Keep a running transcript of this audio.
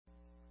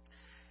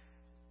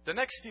The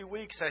next few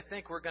weeks, I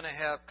think we're going to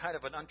have kind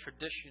of an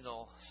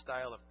untraditional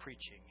style of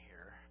preaching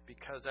here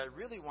because I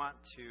really want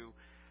to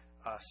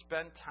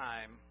spend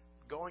time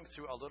going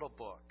through a little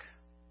book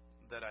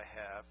that I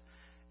have,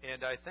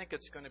 and I think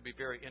it's going to be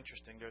very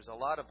interesting. There's a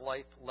lot of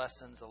life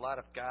lessons, a lot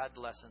of God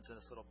lessons in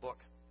this little book.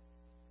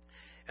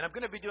 And I'm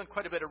going to be doing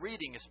quite a bit of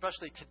reading,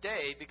 especially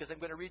today, because I'm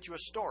going to read you a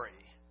story.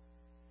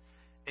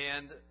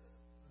 And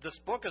this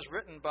book is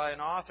written by an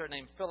author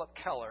named Phillip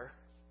Keller.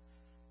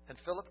 And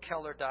Phillip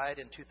Keller died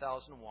in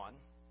 2001,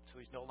 so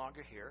he's no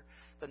longer here.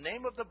 The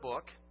name of the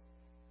book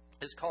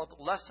is called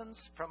Lessons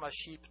from a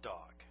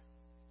Sheepdog.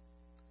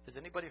 Has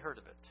anybody heard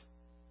of it?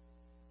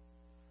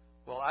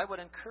 Well, I would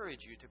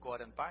encourage you to go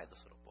out and buy this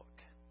little book.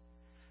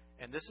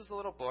 And this is a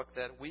little book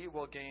that we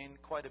will gain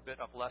quite a bit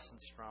of lessons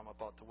from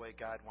about the way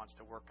God wants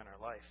to work in our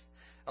life.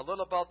 A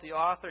little about the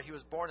author. He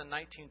was born in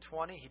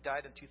 1920. He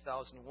died in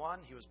 2001.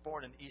 He was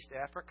born in East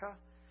Africa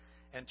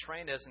and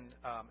trained as an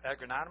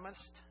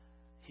agronomist.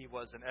 He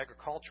was an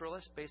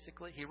agriculturalist,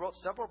 basically. He wrote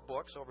several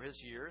books over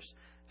his years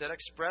that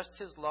expressed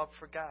his love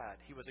for God.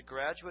 He was a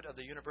graduate of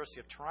the University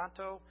of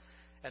Toronto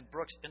and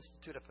Brooks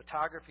Institute of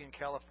Photography in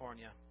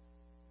California.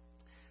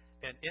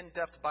 An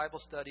in-depth Bible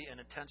study and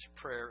intense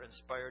prayer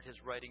inspired his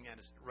writings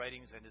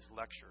and his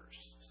lectures.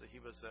 So he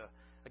was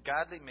a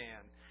godly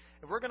man.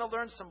 And we're going to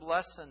learn some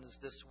lessons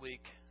this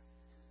week,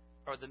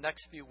 or the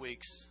next few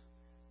weeks,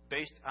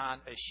 based on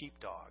a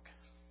sheepdog.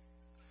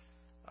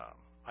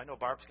 I know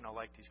Barb's going to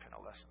like these kind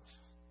of lessons.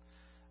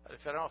 I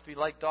don't know if you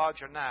like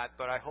dogs or not,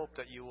 but I hope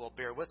that you will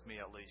bear with me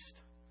at least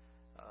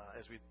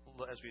as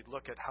we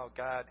look at how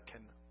God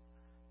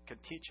can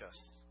teach us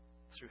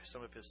through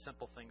some of His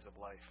simple things of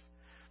life.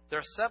 There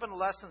are 7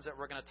 lessons that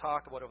we're going to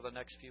talk about over the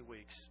next few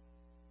weeks,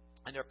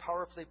 and they're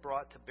powerfully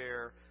brought to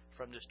bear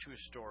from this true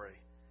story.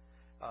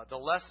 The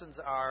lessons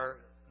are,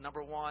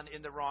 number 1,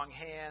 in the wrong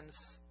hands,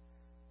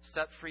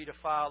 set free to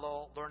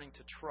follow, learning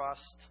to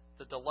trust,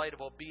 the delight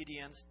of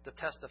obedience, the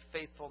test of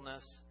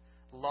faithfulness,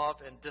 love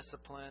and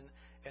discipline,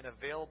 and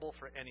available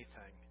for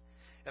anything.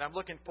 And I'm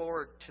looking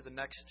forward to the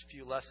next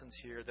few lessons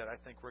here that I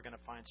think we're going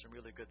to find some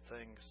really good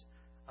things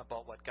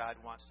about what God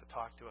wants to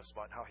talk to us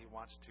about, how He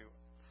wants to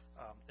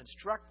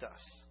instruct us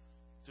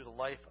through the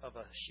life of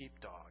a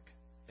sheepdog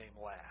named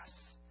Lass.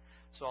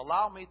 So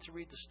allow me to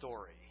read the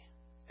story,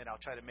 and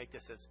I'll try to make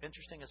this as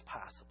interesting as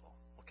possible,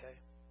 okay?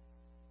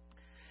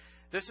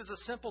 This is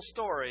a simple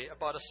story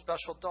about a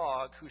special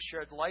dog who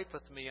shared life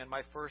with me in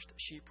my first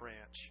sheep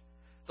ranch.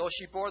 Though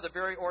she bore the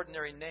very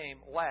ordinary name,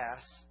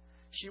 Lass,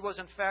 she was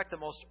in fact the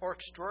most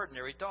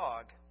extraordinary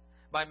dog.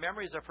 My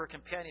memories of her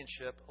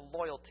companionship,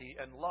 loyalty,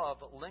 and love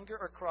linger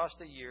across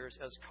the years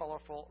as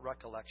colorful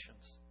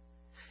recollections.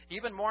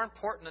 Even more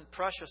important and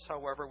precious,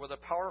 however, were the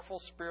powerful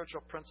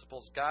spiritual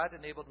principles God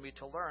enabled me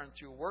to learn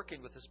through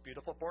working with this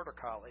beautiful border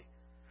collie.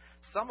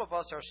 Some of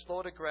us are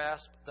slow to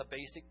grasp the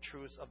basic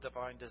truths of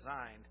divine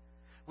design.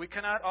 We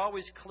cannot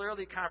always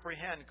clearly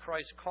comprehend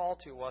Christ's call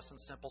to us in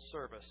simple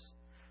service.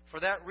 For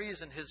that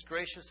reason, His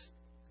gracious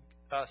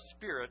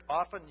Spirit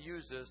often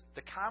uses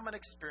the common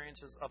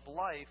experiences of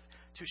life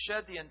to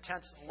shed the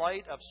intense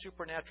light of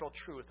supernatural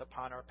truth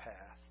upon our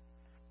path.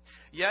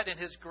 Yet, in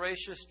His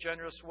gracious,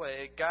 generous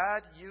way,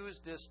 God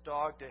used this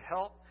dog to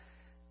help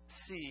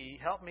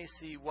me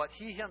see what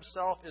He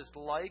Himself is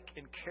like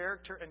in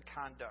character and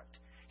conduct.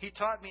 He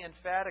taught me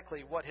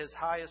emphatically what His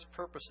highest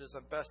purposes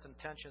and best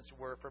intentions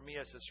were for me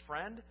as His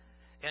friend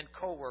and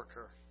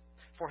co-worker.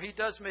 For He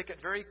does make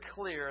it very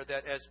clear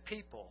that as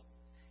people,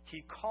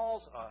 He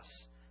calls us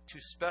to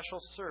special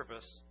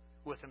service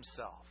with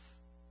Himself.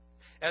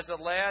 As a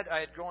lad, I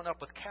had grown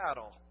up with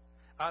cattle.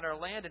 On our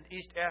land in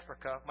East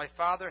Africa, my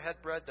father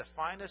had bred the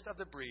finest of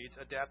the breeds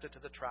adapted to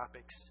the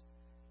tropics.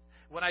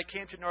 When I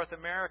came to North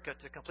America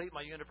to complete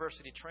my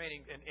university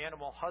training in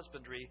animal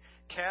husbandry,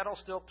 cattle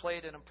still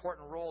played an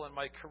important role in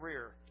my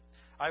career.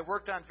 I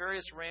worked on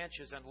various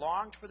ranches and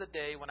longed for the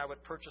day when I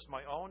would purchase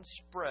my own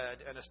spread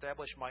and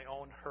establish my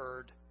own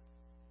herd.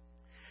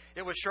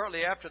 It was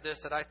shortly after this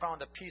that I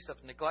found a piece of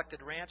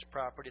neglected ranch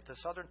property at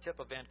the southern tip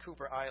of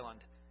Vancouver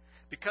Island.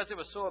 Because it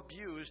was so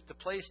abused, the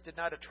place did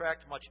not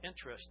attract much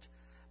interest,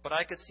 but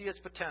I could see its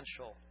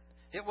potential.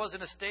 It was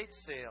an estate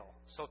sale,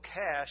 so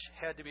cash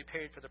had to be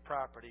paid for the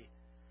property.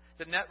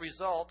 The net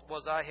result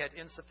was I had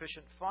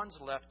insufficient funds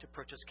left to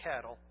purchase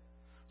cattle,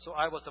 so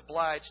I was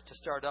obliged to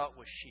start out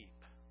with sheep.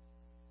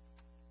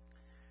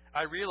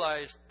 I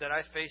realized that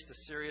I faced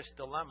a serious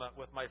dilemma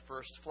with my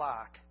first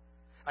flock.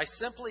 I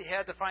simply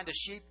had to find a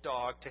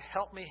sheepdog to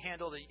help me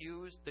handle the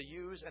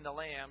ewes and the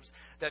lambs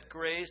that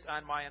grazed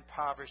on my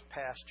impoverished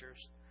pastures.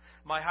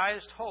 My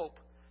highest hope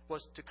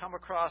was to come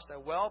across a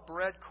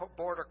well-bred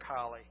border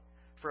collie,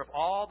 for of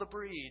all the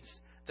breeds,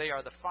 they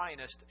are the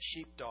finest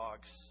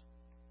sheepdogs.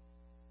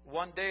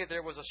 One day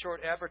there was a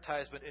short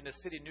advertisement in a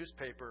city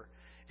newspaper.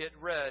 It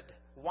read,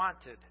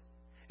 "Wanted,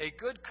 a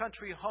good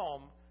country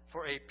home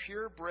for a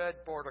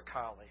purebred border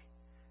collie.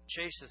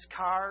 Chases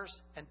cars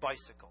and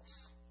bicycles."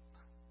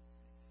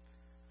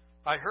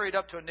 I hurried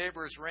up to a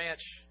neighbor's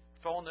ranch,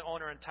 phoned the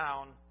owner in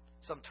town,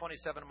 some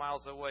 27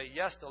 miles away.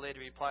 "Yes," the lady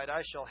replied,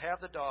 "I shall have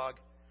the dog.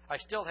 I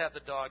still have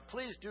the dog.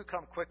 Please do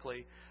come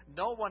quickly.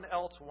 No one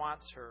else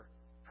wants her.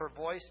 Her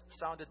voice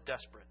sounded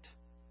desperate.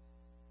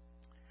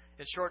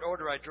 In short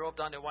order, I drove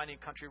down the winding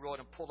country road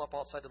and pulled up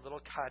outside the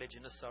little cottage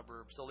in the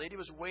suburbs. The lady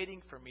was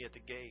waiting for me at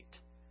the gate.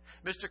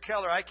 Mr.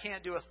 Keller, I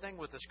can't do a thing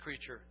with this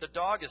creature. The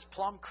dog is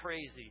plumb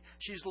crazy.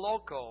 She's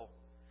loco.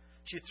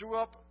 She threw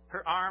up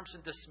her arms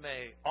in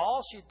dismay.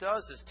 All she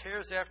does is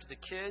tears after the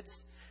kids,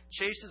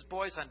 chases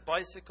boys on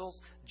bicycles,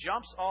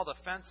 jumps all the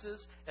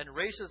fences, and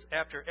races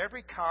after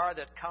every car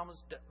that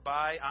comes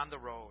by on the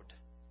road.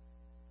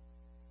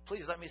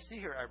 Please let me see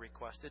her, I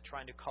requested,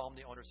 trying to calm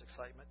the owner's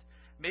excitement.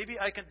 Maybe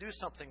I can do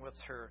something with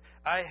her.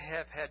 I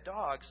have had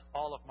dogs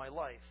all of my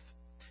life.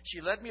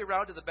 She led me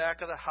around to the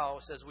back of the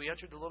house. As we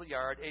entered the little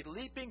yard, a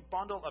leaping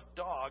bundle of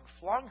dog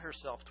flung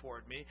herself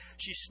toward me.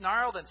 She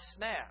snarled and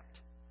snapped,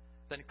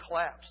 then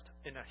collapsed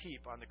in a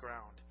heap on the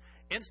ground.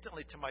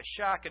 Instantly, to my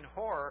shock and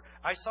horror,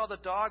 I saw the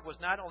dog was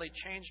not only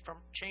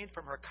chained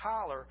from her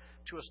collar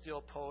to a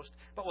steel post,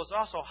 but was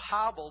also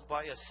hobbled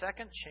by a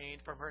second chain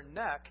from her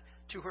neck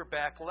to her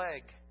back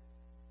leg.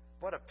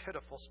 What a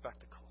pitiful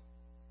spectacle.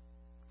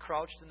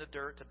 Crouched in the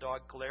dirt, the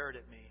dog glared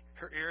at me.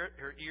 Her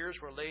ears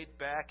were laid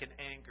back in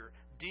anger.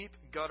 Deep,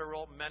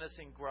 guttural,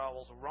 menacing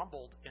growls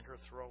rumbled in her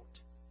throat.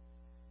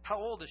 How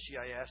old is she?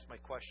 I asked my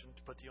question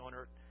to put the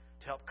owner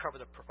to help cover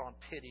the profound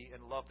pity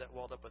and love that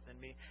welled up within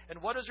me.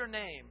 And what is her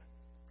name?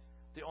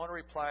 The owner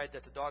replied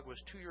that the dog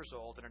was 2 years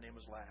old and her name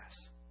was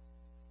Lass.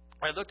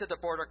 I looked at the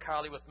border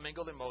collie with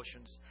mingled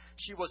emotions.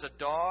 She was a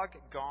dog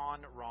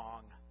gone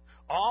wrong,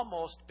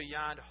 almost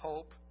beyond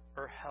hope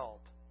or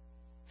help.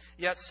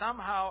 Yet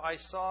somehow I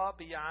saw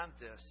beyond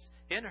this.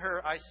 In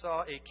her, I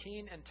saw a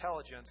keen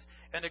intelligence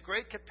and a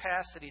great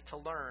capacity to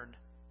learn.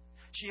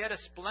 She had a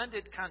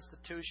splendid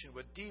constitution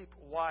with deep,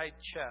 wide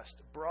chest,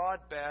 broad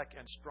back,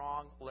 and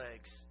strong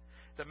legs.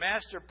 The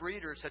master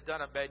breeders had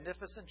done a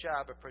magnificent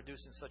job of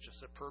producing such a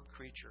superb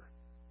creature.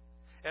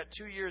 At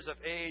 2 years of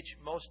age,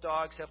 most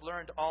dogs have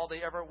learned all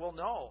they ever will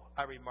know,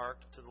 I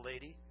remarked to the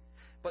lady.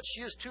 But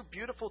she is too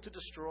beautiful to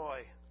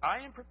destroy.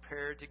 I am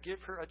prepared to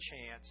give her a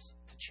chance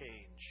to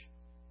change.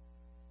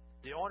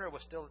 The owner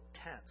was still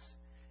tense,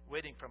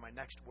 waiting for my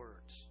next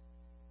words.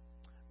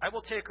 I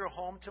will take her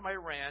home to my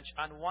ranch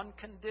on one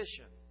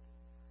condition.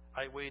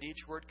 I weighed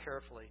each word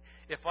carefully.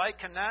 If I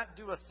cannot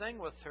do a thing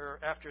with her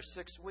after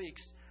 6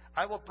 weeks,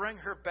 I will bring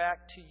her back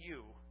to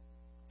you.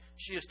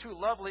 She is too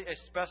lovely a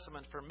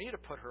specimen for me to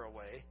put her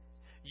away.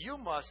 You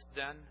must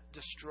then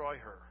destroy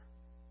her.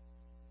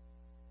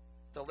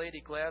 The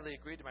lady gladly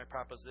agreed to my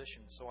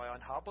proposition, so I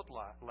unhobbled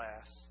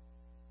Lass.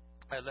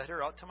 I led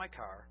her out to my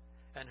car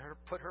and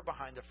put her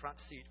behind the front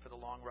seat for the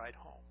long ride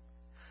home.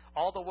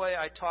 All the way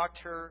I talked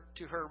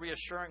to her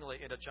reassuringly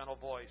in a gentle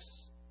voice,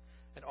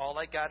 and all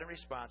I got in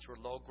response were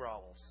low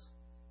growls.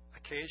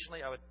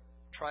 Occasionally I would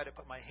try to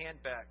put my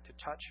hand back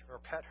to touch or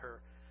pet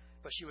her,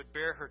 but she would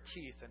bare her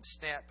teeth and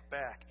snap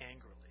back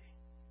angrily.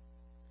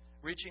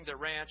 Reaching the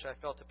ranch, I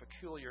felt a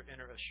peculiar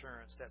inner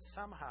assurance that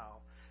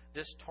somehow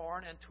this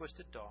torn and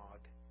twisted dog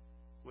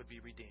would be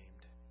redeemed.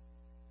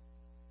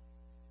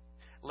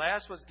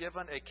 Lass was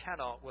given a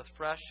kennel with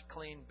fresh,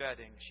 clean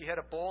bedding. She had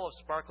a bowl of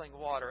sparkling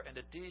water and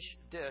a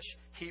dish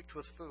heaped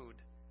with food.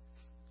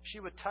 She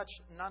would touch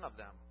none of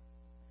them.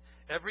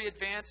 Every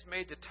advance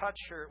made to touch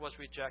her was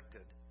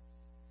rejected.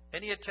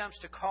 Any attempts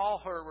to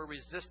call her were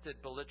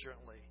resisted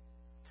belligerently.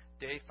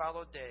 Day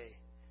followed day.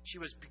 She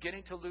was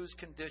beginning to lose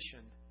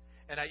condition,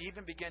 and I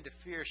even began to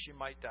fear she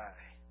might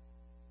die.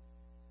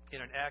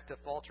 In an act of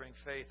faltering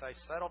faith, I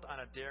settled on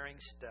a daring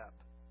step.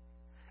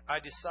 I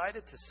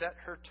decided to set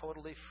her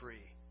totally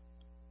free.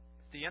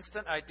 The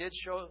instant I did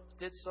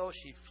so,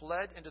 she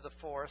fled into the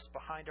forest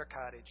behind our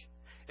cottage.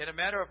 In a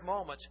matter of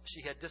moments,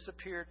 she had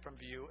disappeared from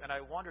view, and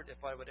I wondered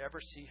if I would ever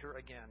see her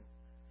again.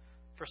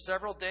 For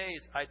several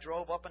days, I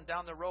drove up and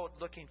down the road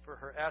looking for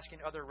her, asking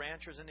other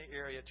ranchers in the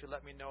area to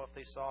let me know if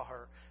they saw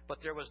her, but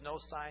there was no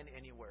sign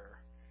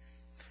anywhere.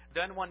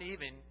 Then one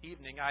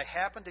evening, I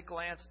happened to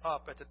glance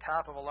up at the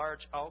top of a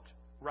large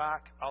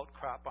rock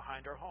outcrop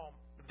behind our home.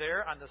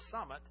 There on the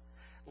summit,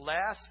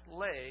 Lass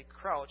lay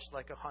crouched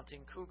like a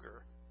hunting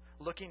cougar,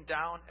 looking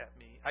down at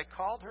me. I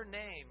called her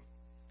name,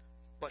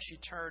 but she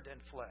turned and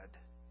fled.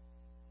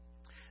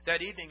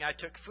 That evening, I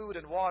took food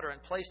and water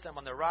and placed them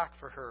on the rock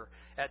for her.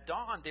 At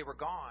dawn, they were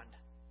gone.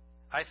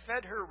 I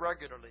fed her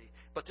regularly,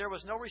 but there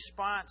was no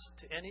response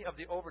to any of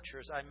the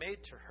overtures I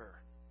made to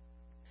her.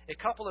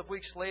 A couple of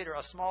weeks later,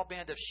 a small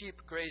band of sheep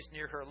grazed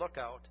near her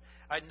lookout.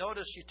 I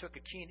noticed she took a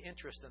keen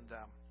interest in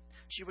them.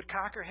 She would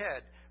cock her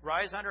head,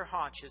 rise on her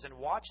haunches, and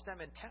watch them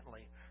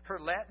intently. Her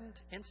latent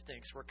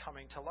instincts were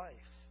coming to life.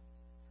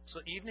 So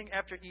evening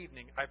after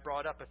evening, I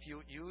brought up a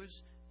few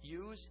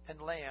ewes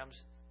and lambs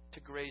to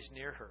graze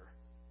near her.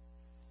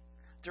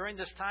 During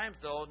this time,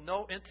 though,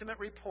 no intimate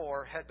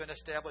rapport had been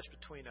established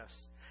between us.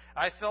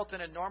 I felt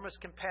an enormous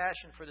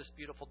compassion for this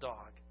beautiful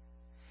dog.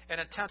 An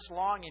intense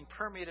longing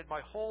permeated my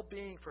whole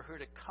being for her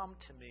to come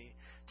to me,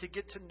 to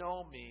get to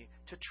know me,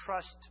 to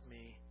trust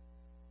me,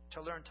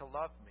 to learn to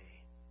love me,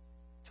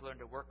 to learn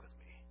to work with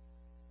me,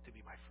 to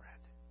be my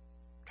friend.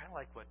 kind of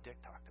like what Dick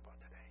talked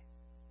about today.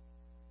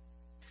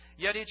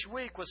 Yet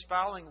week was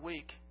following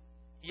week,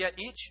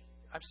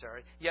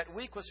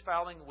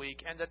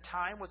 and the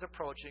time was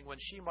approaching when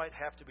she might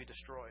have to be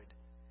destroyed.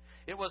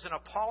 It was an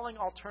appalling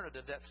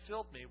alternative that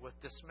filled me with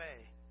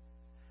dismay.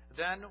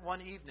 Then,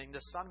 one evening,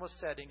 the sun was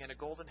setting in a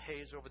golden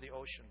haze over the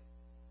ocean.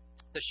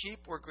 The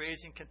sheep were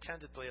grazing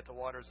contentedly at the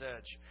water's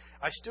edge.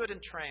 I stood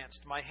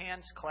entranced, my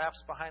hands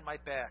clasped behind my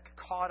back,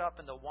 caught up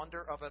in the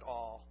wonder of it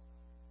all.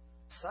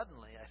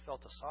 Suddenly, I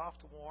felt a soft,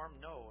 warm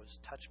nose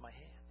touch my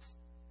hands.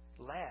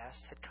 Lass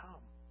had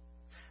come.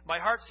 My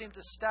heart seemed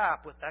to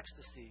stop with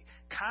ecstasy.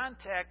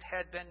 Contact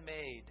had been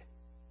made.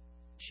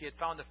 She had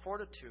found the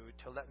fortitude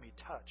to let me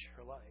touch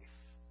her life.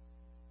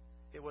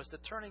 It was the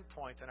turning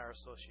point in our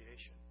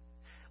association.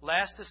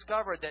 Lass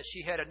discovered that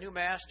she had a new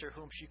master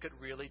whom she could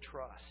really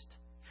trust.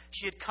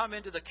 She had come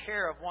into the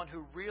care of one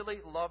who really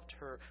loved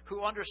her,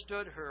 who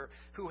understood her,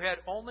 who had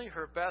only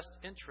her best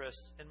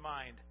interests in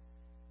mind.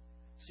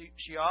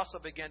 She also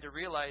began to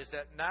realize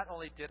that not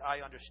only did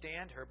I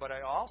understand her, but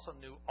I also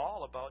knew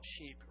all about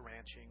sheep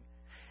ranching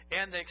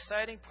and the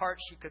exciting part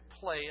she could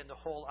play in the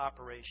whole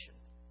operation.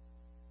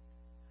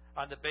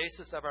 On the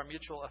basis of our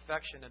mutual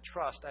affection and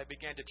trust, I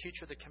began to teach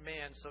her the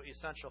commands so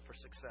essential for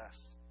success.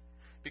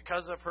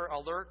 Because of her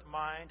alert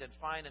mind and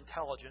fine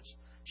intelligence,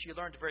 she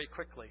learned very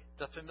quickly.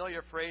 The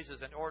familiar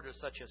phrases and orders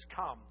such as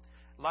come,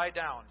 lie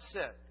down,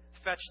 sit,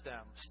 fetch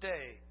them,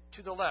 stay,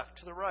 to the left,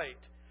 to the right,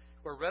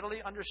 were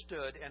readily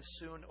understood and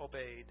soon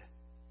obeyed.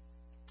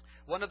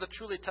 One of the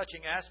truly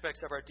touching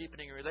aspects of our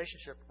deepening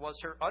relationship was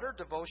her utter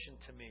devotion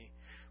to me.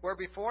 Where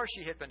before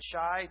she had been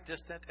shy,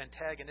 distant,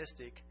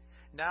 antagonistic,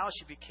 now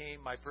she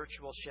became my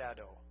virtual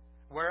shadow.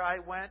 Where I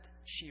went,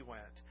 she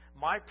went.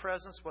 My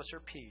presence was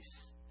her peace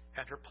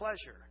and her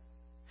pleasure.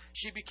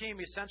 She became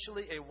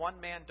essentially a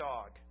one-man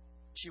dog.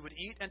 She would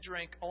eat and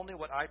drink only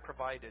what I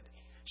provided.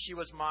 She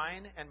was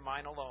mine and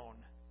mine alone.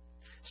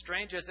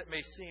 Strange as it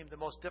may seem, the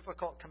most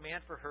difficult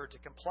command for her to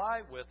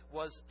comply with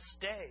was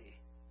stay.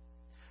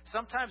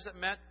 Sometimes it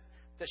meant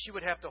that she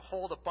would have to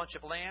hold a bunch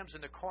of lambs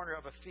in the corner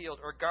of a field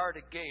or guard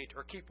a gate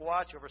or keep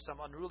watch over some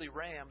unruly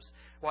rams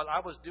while I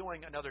was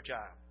doing another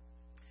job.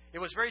 It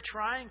was very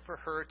trying for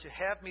her to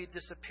have me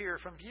disappear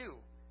from view.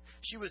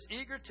 She was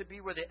eager to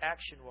be where the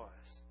action was.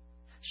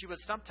 She would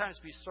sometimes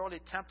be sorely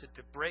tempted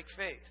to break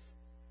faith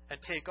and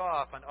take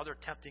off on other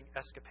tempting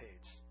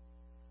escapades.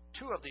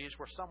 Two of these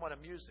were somewhat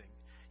amusing,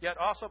 yet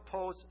also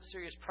posed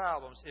serious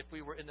problems if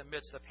we were in the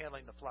midst of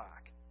handling the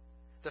flock.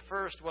 The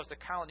first was the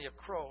colony of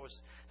crows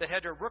that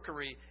had their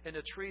rookery in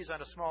the trees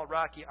on a small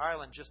rocky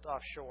island just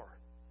offshore.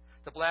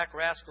 The black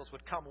rascals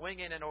would come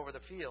winging in over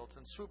the fields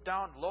and swoop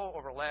down low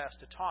over Lass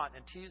to taunt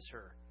and tease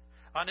her.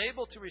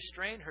 Unable to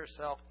restrain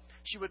herself,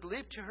 she would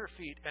leap to her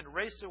feet and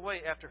race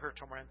away after her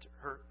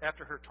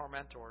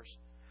tormentors.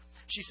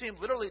 She seemed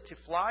literally to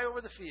fly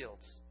over the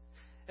fields,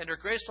 and her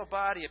graceful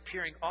body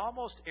appearing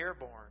almost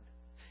airborne.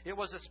 It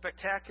was a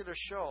spectacular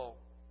show,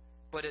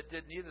 but it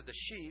did neither the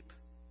sheep,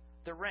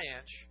 the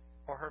ranch,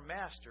 or her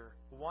master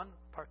one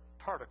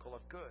particle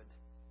of good.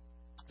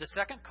 The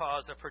second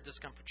cause of her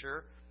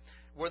discomfiture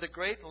were the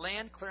great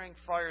land-clearing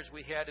fires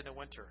we had in the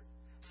winter.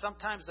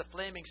 Sometimes the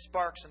flaming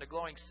sparks and the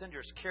glowing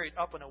cinders carried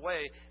up and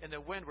away in the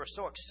wind were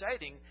so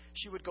exciting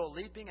she would go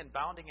leaping and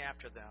bounding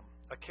after them.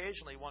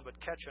 Occasionally one would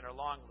catch in her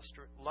long,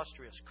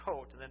 lustrous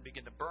coat and then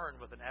begin to burn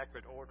with an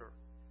acrid odor.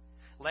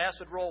 Lass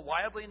would roll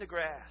wildly in the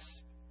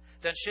grass,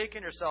 then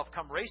shaking herself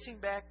come racing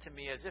back to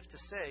me as if to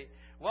say,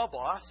 "Well,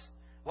 boss,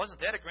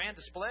 wasn't that a grand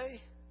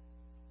display?"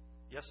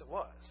 Yes, it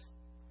was.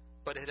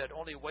 But it had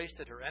only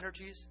wasted her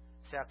energies,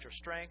 sapped her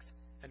strength,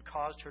 and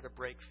caused her to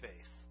break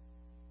faith.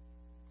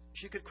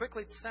 She could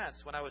quickly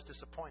sense when I was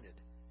disappointed.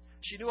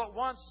 She knew at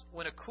once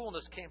when a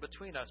coolness came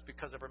between us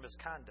because of her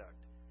misconduct.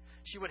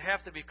 She would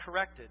have to be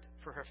corrected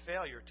for her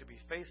failure to be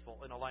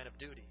faithful in a line of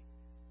duty.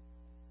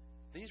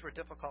 These were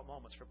difficult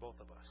moments for both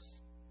of us,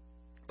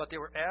 but they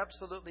were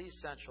absolutely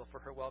essential for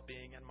her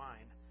well-being and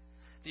mine.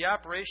 The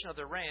operation of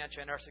the ranch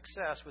and our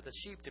success with the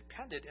sheep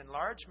depended in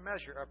large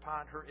measure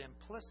upon her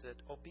implicit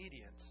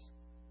obedience.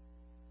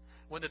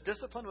 When the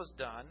discipline was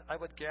done, I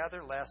would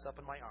gather Lass up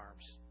in my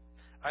arms.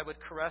 I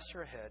would caress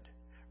her head,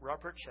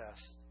 rub her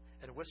chest,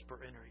 and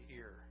whisper in her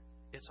ear,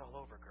 "It's all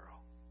over,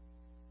 girl."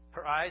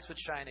 Her eyes would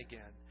shine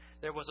again.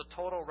 There was a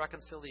total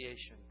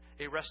reconciliation,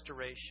 a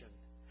restoration.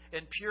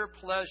 In pure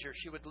pleasure,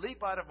 she would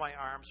leap out of my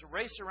arms,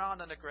 race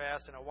around on the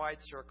grass in a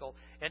wide circle,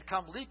 and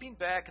come leaping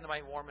back into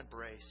my warm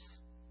embrace.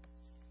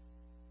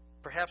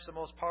 Perhaps the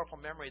most powerful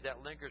memory that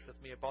lingers with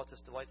me about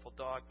this delightful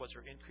dog was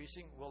her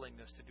increasing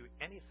willingness to do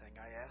anything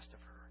I asked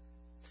of her.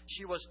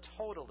 She was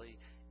totally,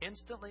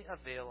 instantly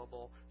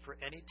available for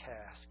any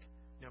task,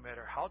 no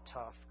matter how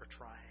tough or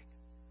trying.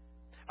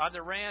 On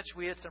the ranch,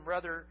 we had some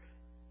rather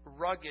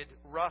rugged,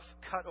 rough,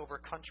 cut-over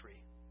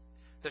country.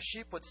 The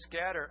sheep would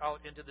scatter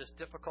out into this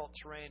difficult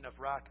terrain of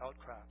rock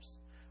outcrops,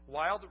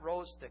 wild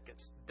rose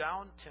thickets,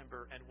 down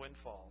timber, and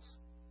windfalls.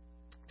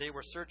 They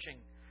were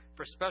searching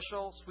for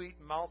special sweet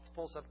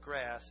mouthfuls of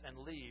grass and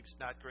leaves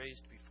not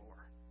grazed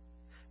before.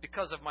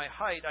 Because of my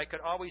height, I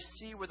could always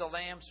see where the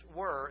lambs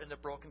were in the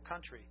broken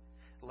country.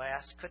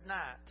 Lass could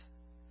not.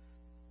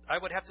 I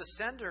would have to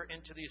send her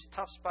into these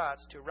tough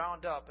spots to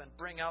round up and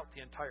bring out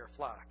the entire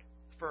flock.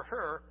 For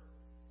her,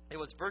 it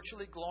was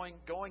virtually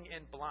going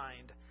in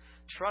blind,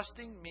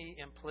 trusting me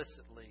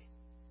implicitly.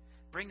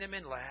 Bring them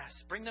in, lass.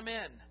 Bring them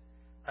in,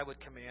 I would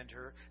command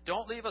her.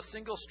 Don't leave a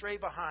single stray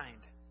behind.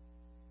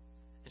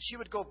 And she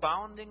would go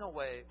bounding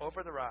away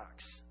over the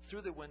rocks,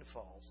 through the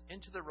windfalls,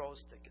 into the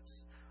rose thickets.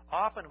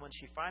 Often when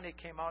she finally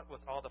came out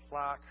with all the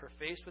flock, her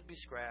face would be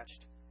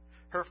scratched.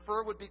 Her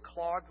fur would be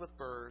clogged with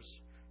burrs.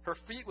 Her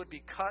feet would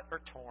be cut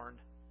or torn.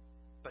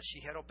 But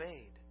she had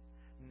obeyed.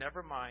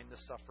 Never mind the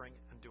suffering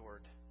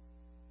endured.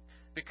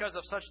 Because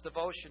of such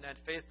devotion and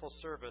faithful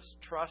service,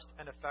 trust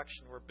and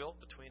affection were built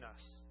between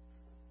us.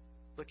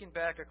 Looking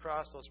back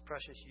across those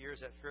precious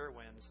years at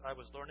Fairwinds, I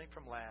was learning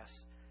from Lass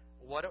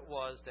what it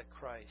was that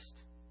Christ,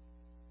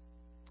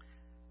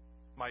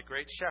 my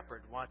great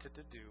shepherd, wanted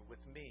to do with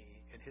me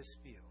in his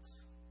fields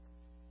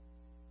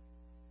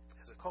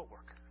as a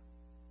co-worker.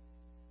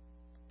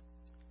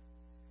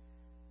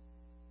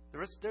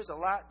 There's a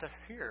lot to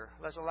hear.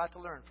 There's a lot to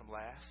learn from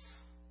Lass.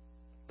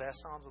 Lass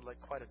sounds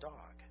like quite a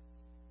dog.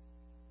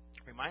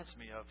 Reminds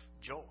me of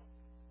Joe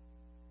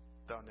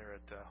down there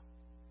at...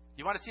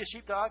 you want to see a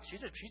sheepdog?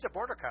 She's a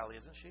border collie,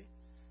 isn't she?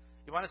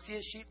 You want to see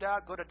a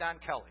sheepdog? Go to Don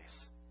Kelly's.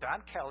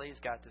 Don Kelly's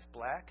got this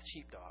black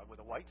sheepdog with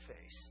a white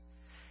face.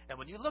 And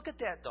when you look at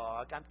that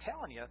dog, I'm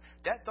telling you,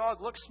 that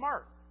dog looks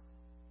smart.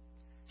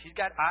 She's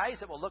got eyes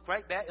that will look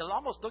right back. It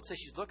almost looks like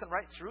she's looking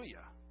right through you.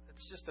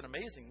 It's just an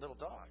amazing little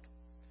dog.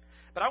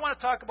 But I want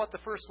to talk about the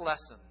first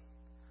lesson.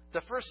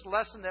 The first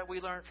lesson that we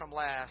learned from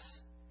Lass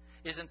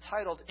is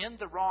entitled, In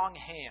the Wrong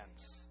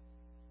Hands.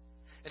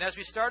 And as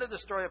we started the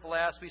story of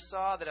Lass, we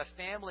saw that a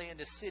family in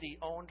the city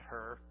owned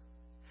her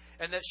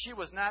and that she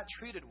was not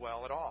treated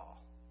well at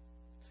all,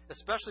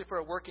 especially for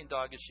a working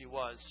dog as she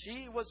was.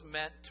 She was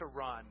meant to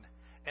run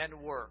and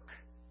work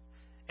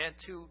and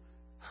to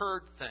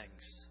herd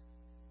things.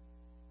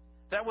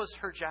 That was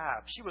her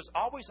job. She was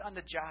always on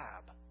the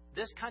job.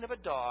 This kind of a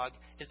dog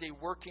is a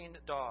working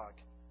dog.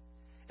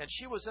 And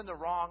she was in the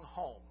wrong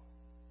home.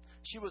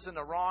 She was in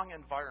the wrong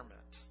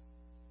environment.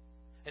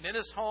 And in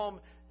this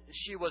home,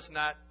 she was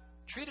not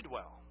treated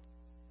well.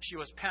 She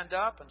was penned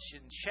up and she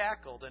was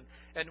shackled.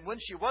 And when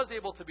she was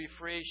able to be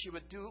free, she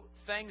would do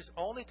things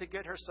only to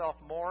get herself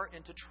more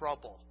into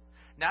trouble.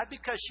 Not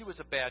because she was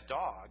a bad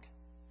dog,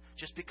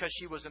 just because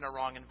she was in a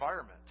wrong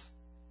environment.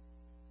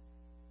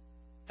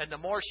 And the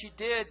more she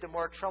did, the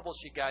more trouble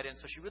she got in.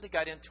 So she really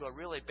got into a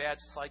really bad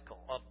cycle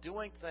of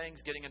doing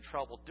things, getting in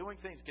trouble, doing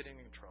things, getting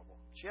in trouble.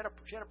 She had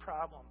a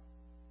problem.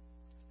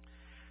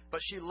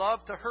 But she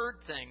loved to herd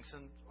things.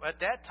 And at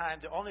that time,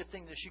 the only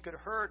thing that she could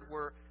herd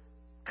were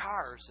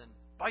cars and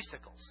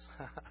bicycles.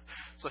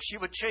 So she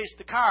would chase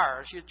the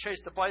cars, she would chase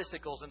the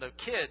bicycles and the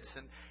kids,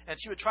 and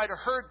she would try to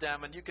herd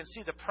them. And you can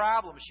see the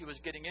problem she was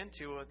getting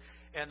into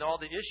and all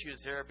the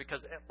issues there,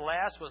 because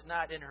Lass was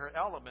not in her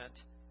element.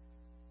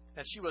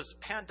 And she was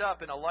penned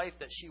up in a life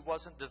that she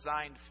wasn't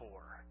designed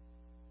for.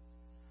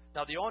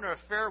 Now, the owner of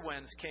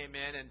Fairwinds came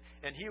in,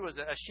 and he was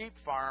a sheep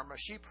farm, a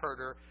sheep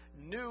herder,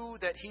 knew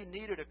that he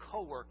needed a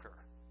co-worker,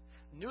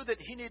 knew that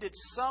he needed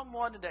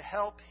someone to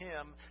help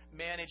him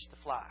manage the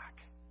flock.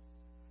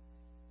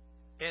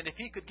 And if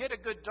he could get a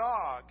good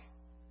dog,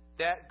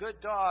 that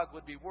good dog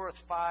would be worth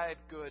 5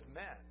 good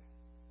men.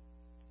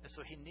 And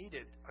so he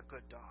needed a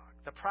good dog.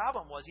 The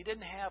problem was he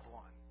didn't have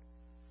one.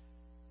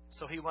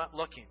 So he went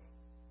looking.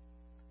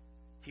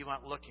 He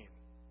went looking.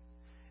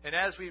 And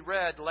as we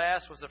read,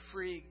 Lass was a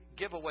free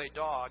giveaway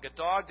dog, a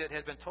dog that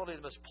had been totally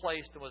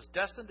misplaced and was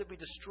destined to be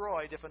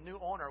destroyed if a new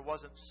owner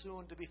wasn't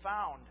soon to be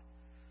found,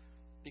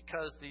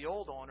 because the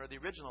old owner, the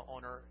original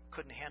owner,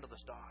 couldn't handle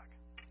this dog.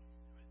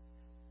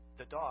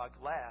 The dog,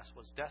 Lass,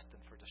 was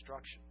destined for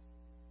destruction.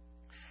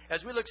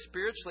 As we look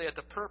spiritually at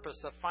the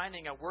purpose of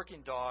finding a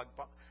working dog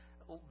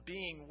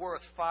being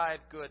worth 5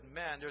 good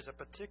men, there's a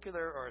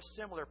particular or a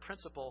similar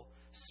principle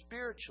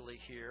spiritually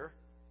here.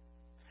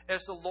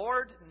 As the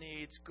Lord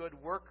needs good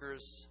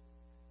workers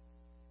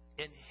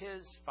in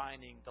His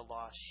finding the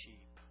lost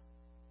sheep.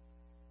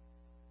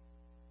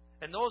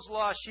 And those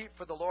lost sheep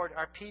for the Lord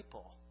are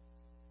people.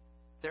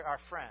 They're our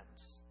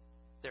friends.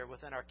 They're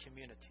within our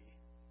community.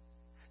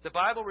 The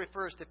Bible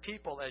refers to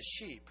people as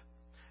sheep.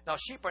 Now,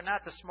 sheep are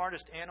not the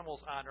smartest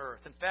animals on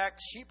earth. In fact,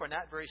 sheep are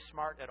not very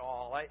smart at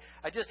all.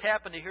 I just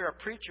happened to hear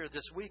a preacher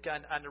this week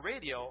on the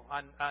radio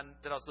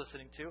that I was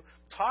listening to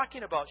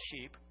talking about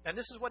sheep, and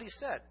this is what he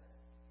said.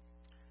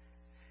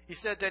 He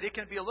said that it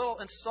can be a little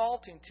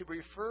insulting to be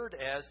referred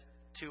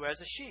to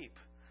as a sheep.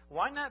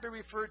 Why not be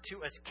referred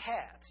to as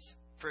cats,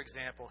 for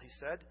example, he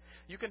said.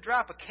 You can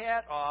drop a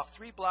cat off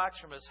 3 blocks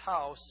from his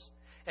house,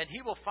 and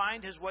he will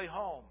find his way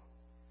home.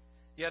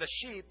 Yet a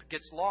sheep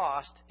gets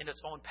lost in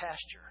its own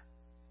pasture.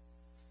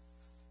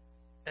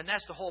 And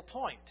that's the whole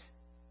point.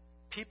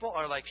 People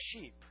are like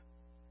sheep.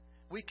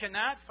 We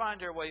cannot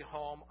find our way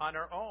home on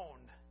our own.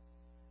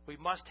 We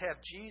must have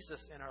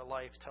Jesus in our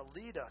life to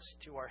lead us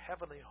to our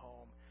heavenly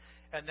home,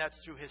 and that's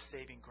through His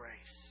saving grace.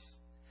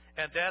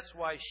 And that's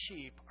why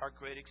sheep are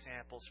great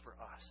examples for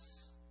us.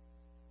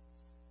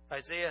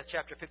 Isaiah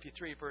chapter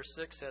 53 verse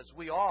 6 says,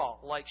 "We all,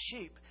 like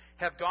sheep,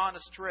 have gone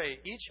astray.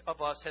 Each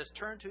of us has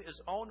turned to his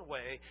own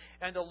way,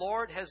 and the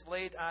Lord has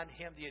laid on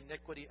him the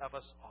iniquity of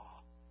us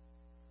all."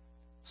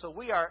 So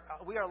we are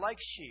like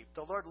sheep.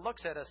 The Lord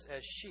looks at us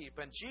as sheep,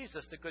 and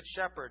Jesus, the Good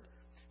Shepherd,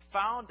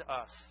 found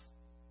us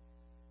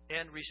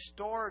and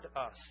restored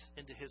us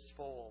into his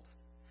fold.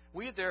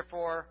 We,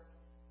 therefore,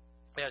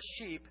 as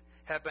sheep,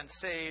 have been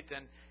saved,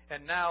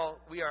 and now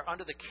we are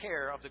under the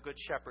care of the Good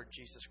Shepherd,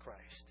 Jesus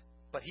Christ.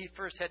 But he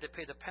first had to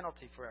pay the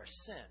penalty for our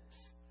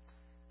sins.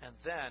 And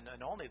then,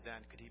 and only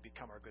then, could he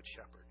become our Good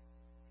Shepherd.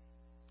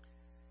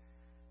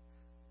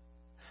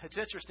 It's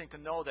interesting to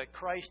know that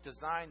Christ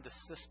designed the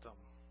system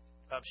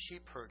of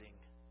sheep herding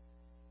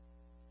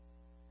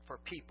for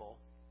people,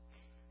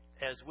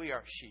 as we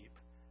are sheep,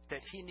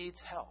 that he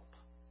needs help.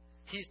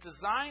 He's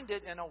designed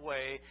it in a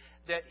way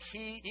that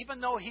he,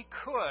 even though he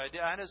could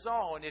on his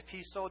own, if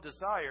he so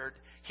desired,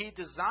 he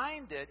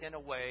designed it in a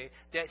way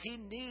that he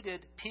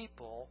needed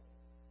people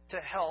to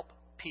help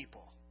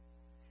people.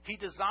 He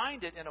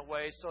designed it in a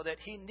way so that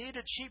he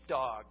needed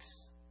sheepdogs.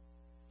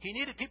 He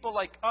needed people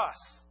like us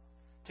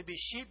to be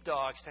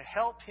sheepdogs to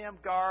help him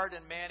guard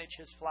and manage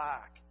his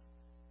flock.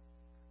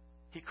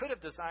 He could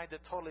have designed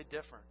it totally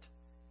different.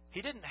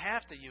 He didn't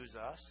have to use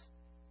us,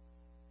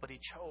 but he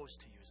chose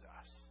to use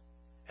us.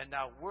 And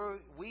now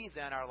we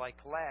then are like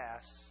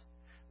Lass.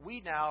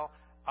 We now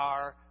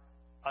are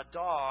a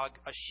dog,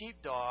 a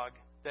sheepdog,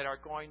 that are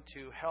going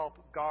to help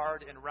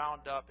guard and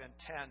round up and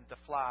tend the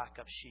flock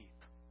of sheep.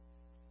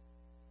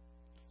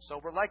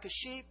 So we're like a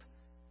sheep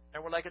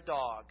and we're like a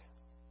dog.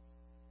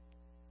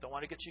 Don't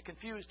want to get you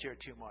confused here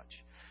too much.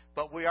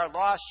 But we are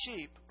lost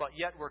sheep, but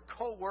yet we're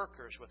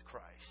co-workers with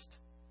Christ.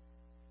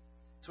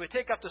 So we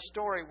take up the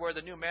story where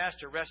the new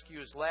master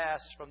rescues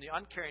Lass from the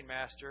uncaring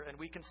master, and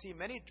we can see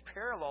many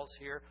parallels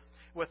here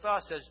with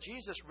us as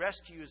Jesus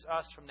rescues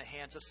us from the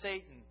hands of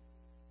Satan.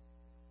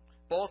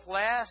 Both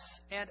Lass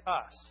and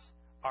us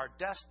are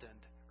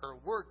destined, or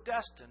were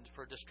destined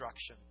for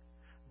destruction.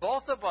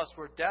 Both of us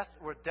were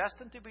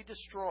destined to be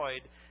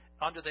destroyed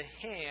under the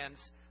hands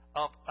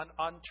of an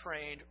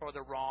untrained or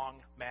the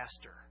wrong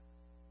master.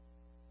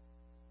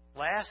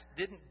 Lass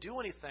didn't do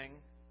anything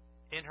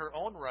in her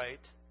own right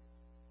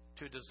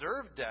to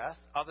deserve death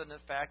other than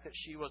the fact that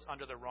she was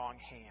under the wrong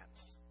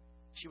hands.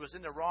 She was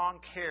in the wrong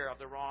care of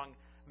the wrong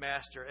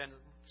master. And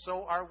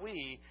so are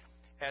we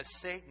as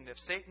Satan. If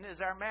Satan is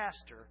our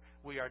master,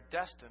 we are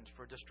destined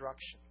for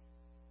destruction.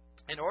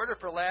 In order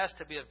for Lass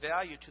to be of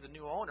value to the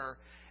new owner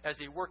as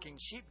a working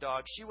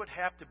sheepdog, she would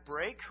have to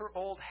break her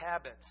old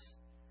habits,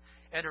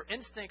 and her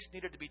instincts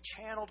needed to be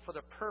channeled for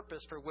the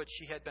purpose for which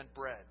she had been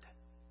bred.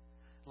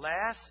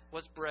 Lass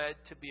was bred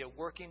to be a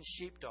working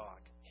sheepdog,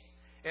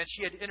 and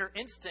she had inner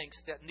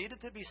instincts that needed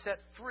to be set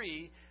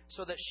free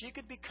so that she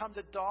could become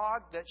the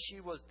dog that she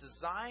was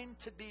designed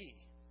to be,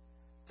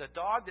 the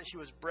dog that she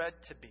was bred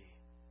to be.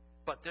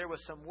 But there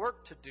was some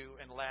work to do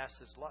in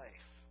Lass's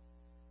life.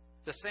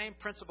 The same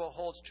principle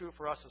holds true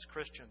for us as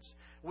Christians.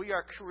 We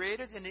are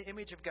created in the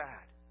image of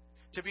God,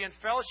 to be in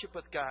fellowship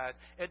with God,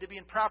 and to be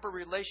in proper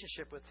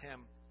relationship with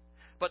him.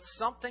 But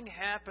something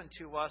happened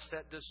to us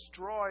that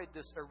destroyed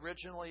this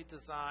originally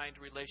designed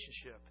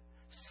relationship.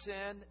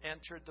 Sin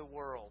entered the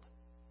world.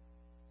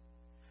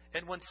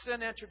 And when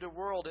sin entered the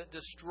world, it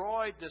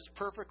destroyed this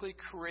perfectly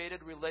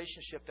created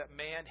relationship that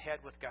man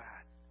had with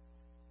God.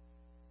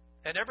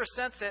 And ever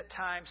since that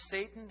time,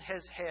 Satan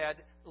has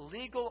had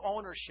legal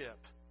ownership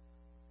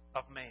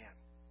of man.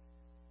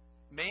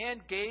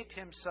 Man gave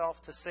himself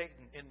to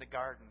Satan in the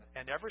garden.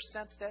 And ever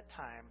since that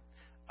time,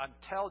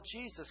 until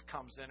Jesus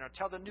comes in, or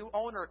until the new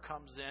owner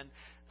comes in,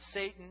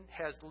 Satan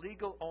has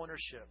legal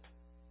ownership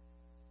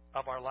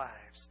of our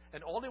lives.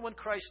 And only when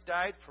Christ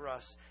died for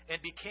us and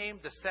became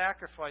the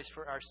sacrifice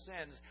for our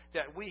sins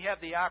that we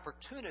have the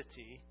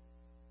opportunity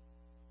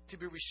to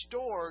be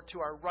restored to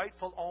our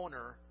rightful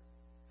owner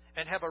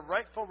and have a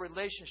rightful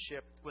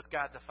relationship with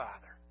God the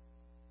Father.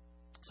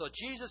 So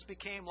Jesus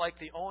became like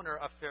the owner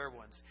of fair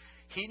ones.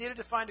 He needed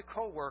to find a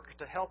co-worker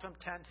to help him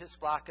tend his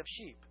flock of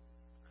sheep.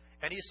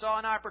 And he saw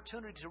an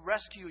opportunity to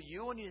rescue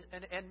you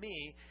and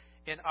me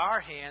in our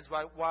hands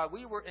while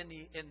we were in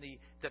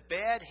the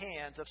bad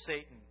hands of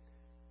Satan.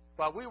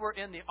 While we were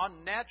in the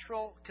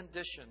unnatural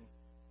condition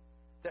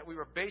that we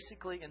were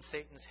basically in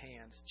Satan's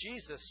hands.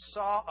 Jesus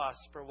saw us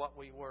for what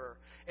we were.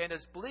 And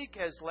as bleak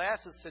as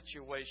Lass's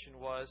situation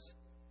was,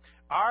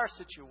 our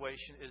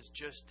situation is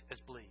just as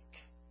bleak.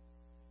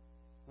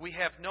 We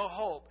have no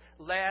hope.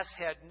 Lass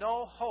had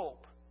no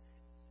hope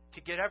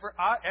to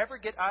ever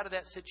get out of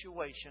that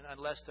situation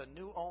unless the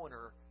new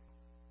owner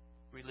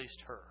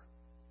released her.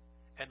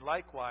 And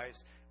likewise,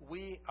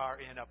 we are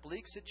in a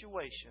bleak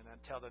situation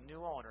until the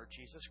new owner,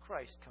 Jesus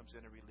Christ, comes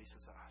in and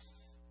releases us.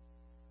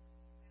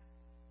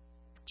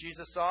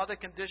 Jesus saw the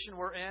condition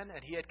we're in,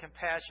 and he had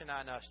compassion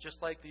on us,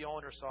 just like the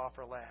owner saw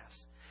for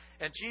Lass.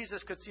 And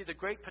Jesus could see the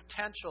great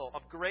potential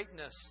of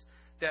greatness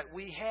that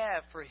we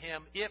have for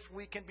him if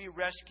we can be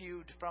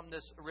rescued from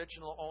this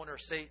original owner,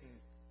 Satan.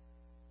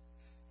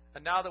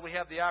 And now that we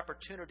have the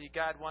opportunity,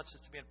 God wants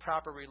us to be in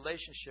proper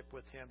relationship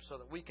with Him so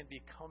that we can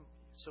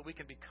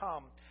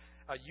become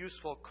a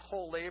useful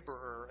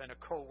co-laborer and a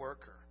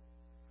co-worker.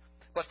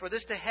 But for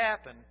this to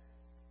happen,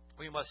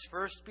 we must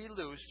first be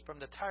loosed from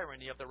the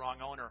tyranny of the wrong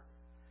owner.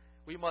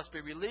 We must be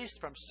released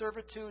from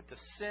servitude to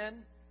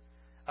sin,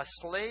 a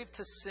slave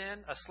to sin,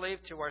 a slave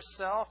to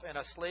ourself, and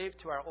a slave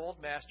to our old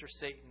master,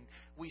 Satan.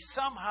 We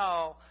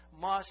somehow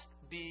must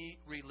be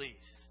released.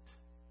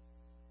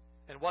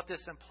 And what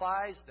this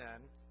implies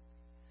then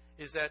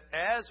is that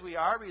as we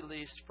are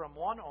released from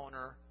one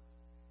owner,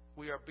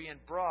 we are being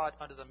brought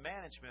under the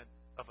management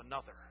of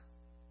another.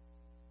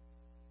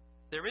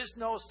 There is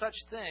no such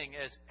thing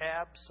as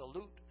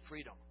absolute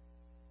freedom.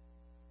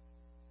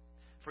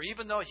 For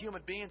even though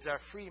human beings are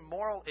free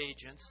moral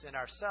agents in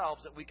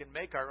ourselves, that we can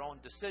make our own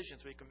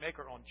decisions, we can make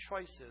our own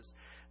choices,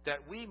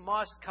 that we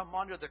must come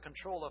under the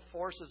control of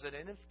forces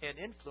and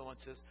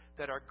influences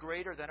that are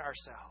greater than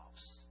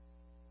ourselves.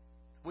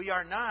 We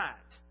are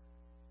not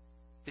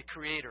the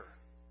creator.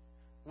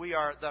 We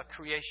are the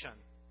creation.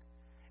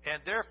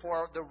 And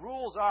therefore, the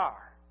rules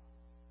are,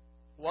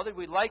 whether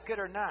we like it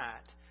or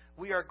not,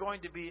 we are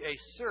going to be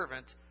a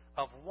servant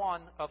of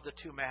one of the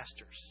two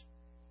masters.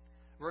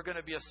 We're going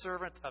to be a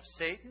servant of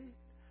Satan,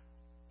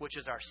 which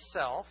is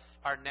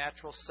our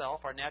natural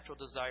self, our natural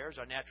desires,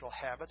 our natural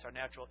habits, our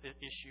natural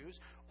issues,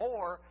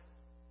 or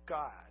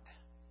God,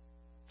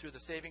 through the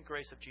saving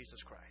grace of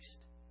Jesus Christ.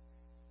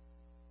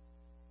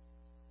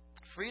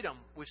 Freedom,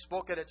 we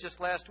spoke at it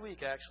just last week,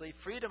 actually.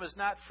 Freedom is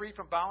not free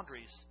from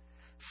boundaries.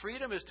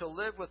 Freedom is to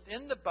live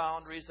within the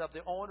boundaries of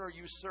the owner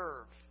you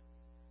serve.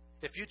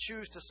 If you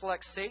choose to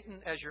select Satan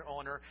as your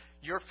owner,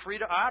 you're free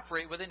to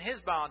operate within his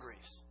boundaries.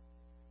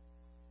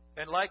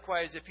 And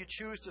likewise, if you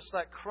choose to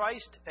select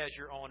Christ as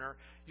your owner,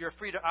 you're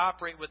free to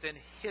operate within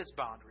his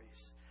boundaries.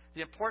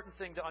 The important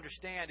thing to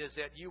understand is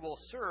that you will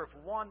serve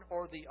one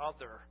or the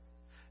other.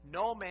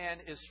 No man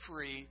is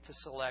free to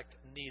select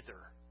neither.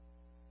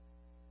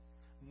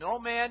 No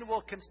man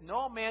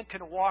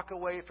can walk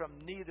away from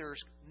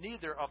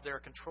neither of their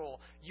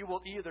control. You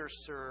will either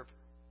serve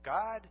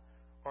God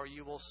or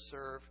you will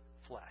serve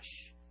flesh.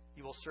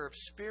 You will serve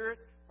spirit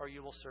or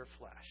you will serve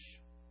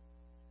flesh.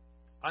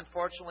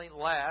 Unfortunately,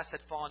 Lass had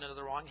fallen into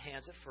the wrong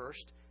hands at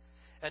first,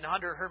 and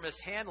under her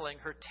mishandling,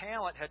 her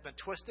talent had been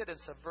twisted and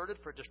subverted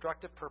for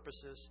destructive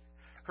purposes.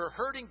 Her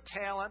herding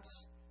talents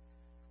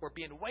were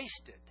being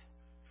wasted,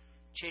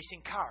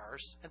 chasing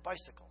cars and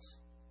bicycles.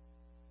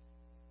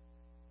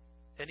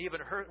 And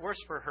even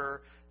worse for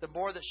her, the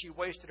more that she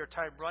wasted her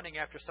time running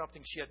after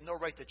something she had no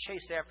right to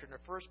chase after in the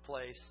first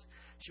place,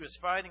 she was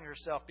finding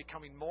herself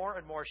becoming more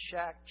and more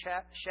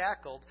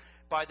shackled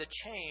by the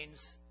chains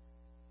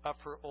of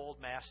her old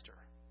master.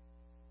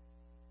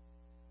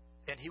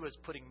 And he was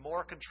putting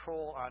more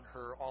control on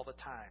her all the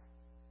time.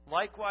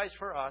 Likewise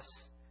for us,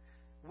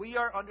 we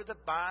are under the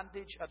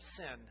bondage of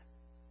sin.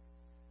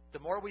 The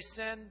more we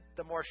sin,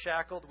 the more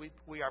shackled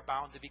we are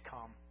bound to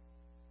become.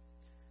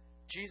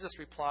 Jesus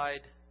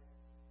replied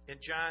in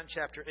John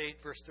chapter 8,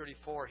 verse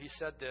 34, he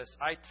said this,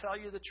 "I tell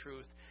you the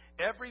truth,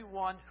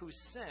 everyone who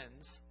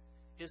sins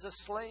is a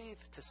slave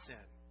to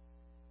sin."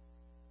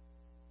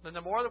 And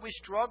the more that we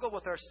struggle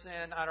with our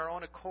sin on our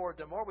own accord,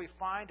 the more we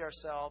find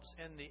ourselves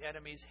in the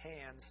enemy's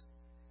hands.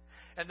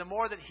 And the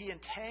more that he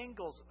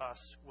entangles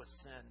us with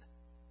sin,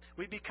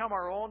 we become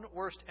our own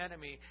worst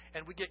enemy,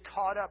 and we get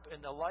caught up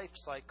in the life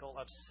cycle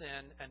of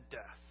sin and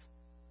death.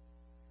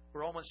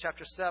 Romans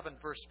chapter 7,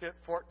 verse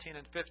 14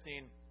 and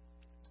 15,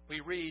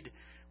 we read,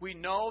 "We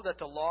know that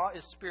the law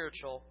is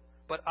spiritual,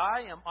 but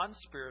I am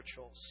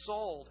unspiritual,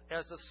 sold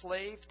as a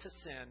slave to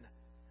sin.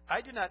 I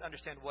do not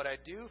understand what I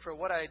do, for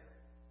what I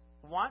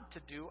want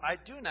to do, I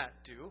do not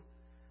do,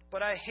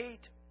 but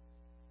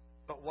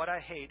what I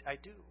hate, I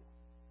do."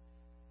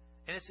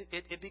 And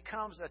it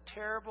becomes a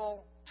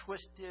terrible,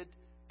 twisted,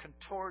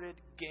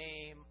 contorted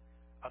game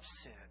of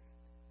sin.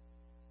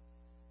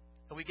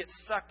 And we get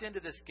sucked into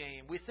this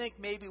game. We think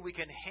maybe we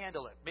can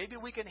handle it. Maybe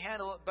we can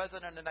handle it better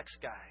than the next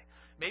guy.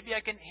 Maybe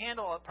I can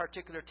handle a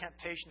particular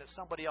temptation that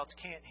somebody else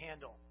can't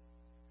handle.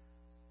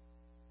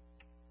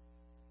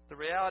 The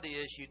reality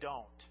is you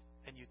don't,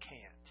 and you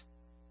can't.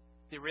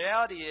 The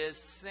reality is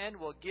sin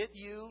will get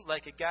you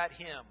like it got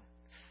him.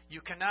 You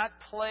cannot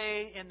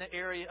play in the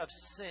area of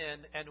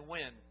sin and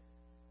win.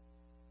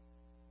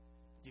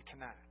 You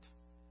cannot.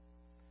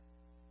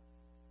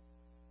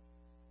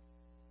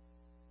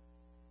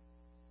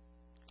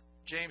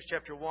 James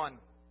chapter 1,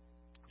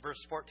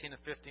 verse 14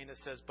 and 15, it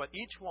says, "But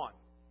each one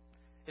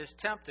is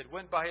tempted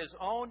when by his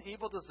own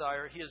evil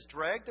desire he is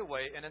dragged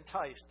away and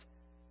enticed.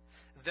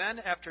 Then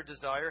after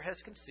desire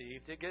has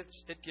conceived, it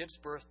gives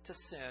birth to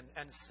sin,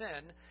 and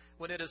sin,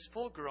 when it is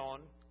full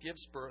grown,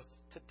 gives birth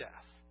to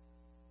death."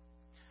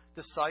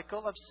 The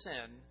cycle of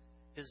sin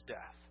is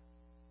death.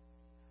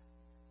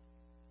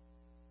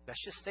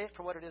 Let's just say it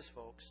for what it is,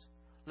 folks.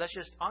 Let's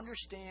just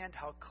understand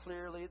how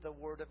clearly the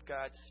Word of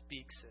God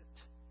speaks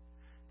it.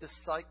 The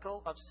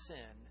cycle of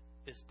sin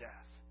is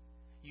death.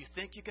 You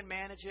think you can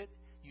manage it.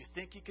 You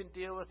think you can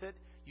deal with it.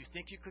 You You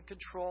think you can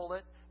control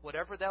it.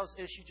 Whatever those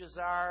issues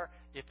are,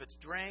 if it's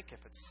drink, if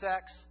it's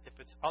sex, if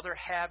it's other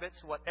habits,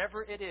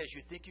 whatever it is,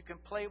 you think you can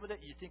play with it,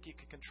 you think you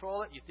can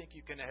control it, you think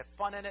you can have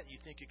fun in it, you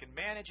think you can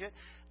manage it.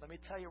 Let me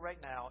tell you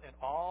right now, in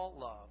all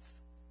love,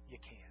 you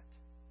can't.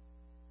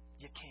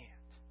 You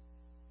can't.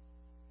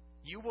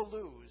 You will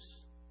lose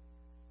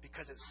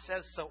because it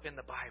says so in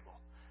the Bible.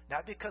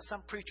 Not because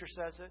some preacher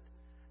says it,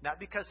 not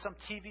because some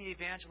TV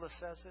evangelist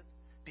says it,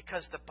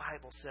 because the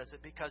Bible says it,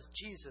 because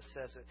Jesus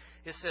says it.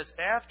 It says,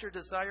 after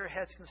desire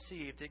has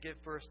conceived, it gives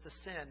birth to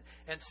sin.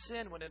 And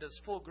sin, when it is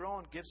full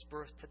grown, gives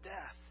birth to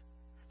death.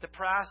 The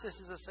process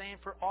is the same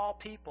for all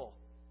people.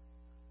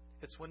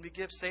 It's when we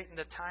give Satan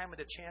the time and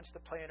the chance to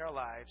play in our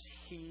lives,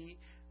 he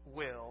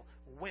will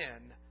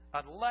win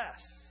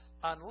unless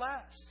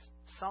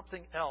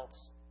something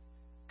else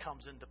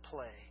comes into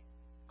play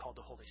called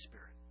the Holy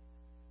Spirit.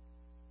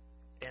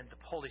 And the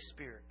Holy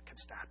Spirit can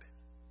stop it.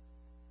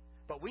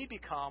 But we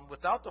become,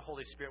 without the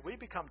Holy Spirit, we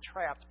become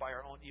trapped by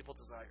our own evil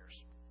desires.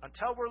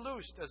 Until we're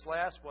loosed, as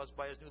Last was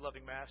by his new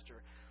loving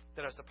master,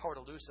 that has the power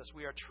to loose us,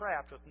 we are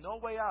trapped with no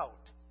way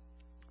out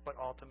but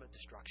ultimate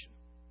destruction.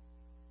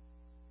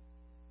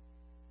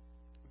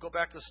 We go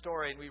back to the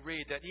story and we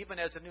read that even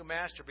as the new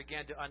master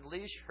began to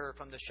unleash her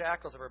from the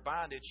shackles of her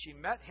bondage, she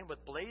met him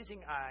with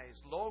blazing eyes,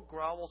 low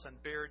growls,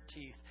 and bared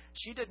teeth.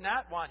 She did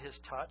not want his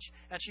touch,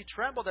 and she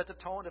trembled at the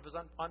tone of his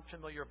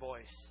unfamiliar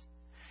voice.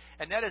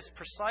 And that is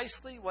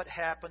precisely what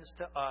happens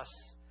to us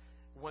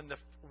when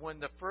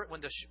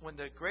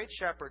the great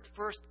shepherd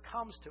first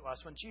comes to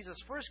us, when Jesus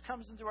first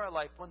comes into our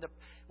life,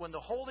 when the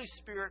Holy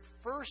Spirit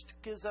first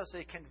gives us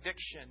a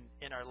conviction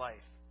in our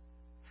life.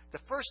 The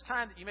first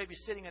time that you may be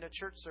sitting in a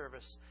church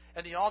service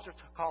and the altar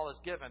call is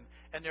given,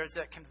 and there's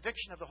that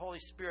conviction of the Holy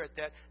Spirit,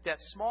 that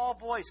small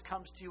voice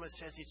comes to you and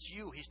says, it's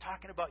you. He's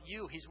talking about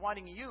you. He's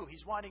wanting you.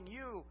 He's wanting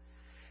you.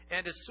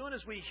 And as soon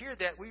as we hear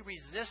that, we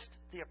resist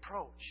the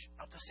approach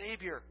of the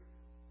Savior.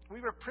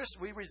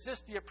 We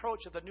resist the approach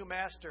of the new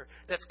master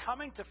that's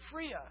coming to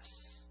free us.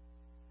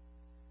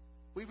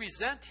 We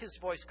resent his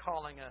voice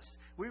calling us.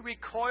 We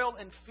recoil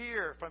in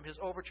fear from his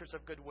overtures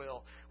of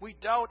goodwill. We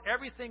doubt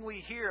everything we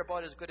hear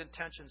about his good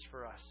intentions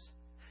for us.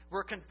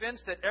 We're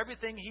convinced that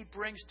everything he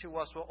brings to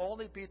us will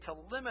only be to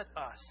limit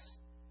us,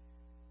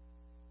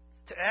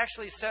 to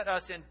actually set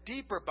us in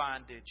deeper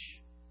bondage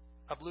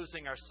of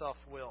losing our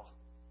self-will.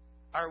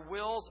 Our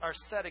wills are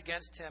set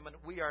against him, and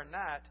we are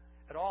not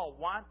at all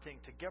wanting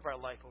to give our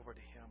life over to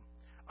him.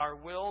 Our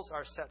wills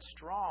are set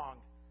strong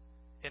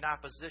in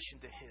opposition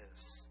to his.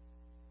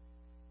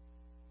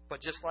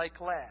 But just like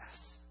glass,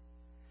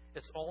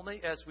 it's only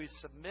as we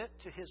submit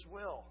to his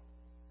will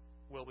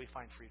we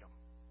find freedom.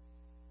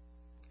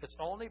 It's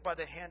only by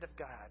the hand of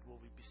God will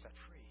we be set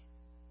free.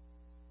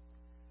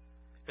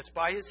 It's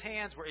by his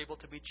hands we're able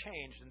to be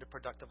changed into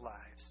productive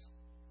lives.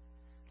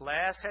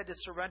 Lass had to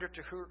surrender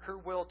to her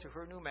will to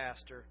her new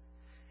master,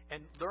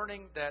 and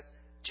learning that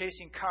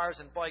chasing cars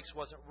and bikes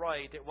wasn't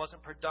right, it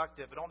wasn't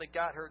productive, it only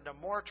got her into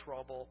more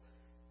trouble.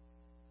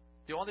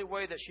 The only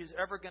way that she's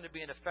ever going to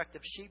be an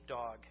effective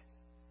sheepdog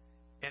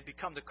and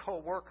become the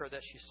co-worker that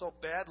she so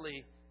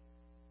badly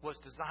was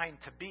designed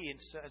to be,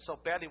 and so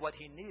badly what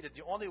he needed,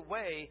 the only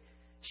way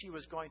she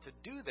was going to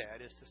do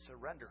that is to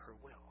surrender her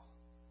will.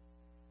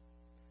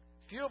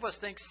 Few of us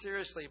think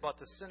seriously about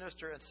the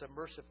sinister and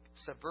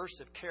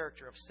subversive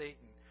character of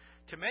Satan.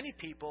 To many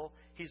people,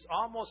 he's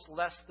almost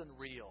less than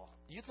real.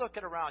 You look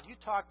at around, you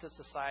talk to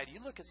society, you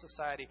look at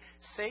society,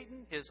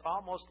 Satan is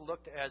almost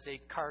looked as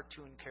a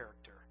cartoon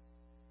character.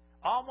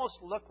 Almost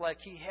look like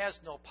he has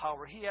no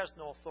power, he has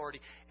no authority.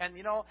 And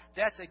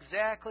that's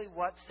exactly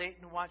what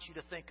Satan wants you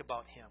to think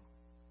about him.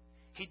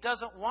 He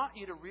doesn't want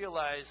you to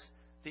realize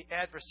the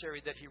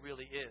adversary that he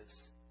really is.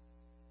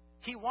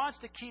 He wants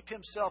to keep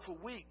himself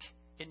weak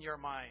in your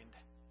mind.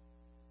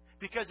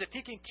 Because if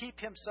he can keep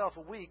himself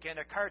weak and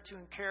a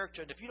cartoon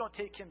character, and if you don't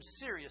take him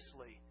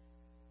seriously,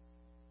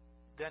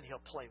 then he'll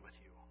play with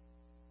you.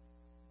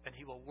 And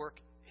he will work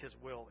his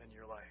will in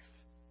your life.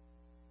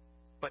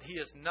 But he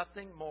is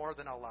nothing more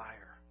than a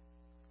liar.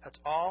 That's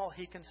all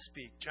he can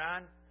speak.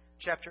 John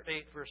chapter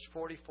 8, verse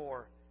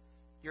 44.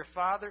 Your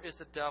father is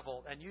the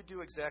devil, and you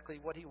do exactly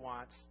what he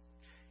wants.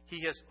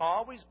 He has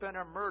always been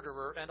a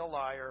murderer and a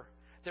liar.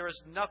 There is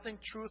nothing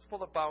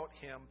truthful about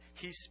him.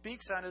 He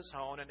speaks on his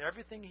own, and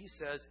everything he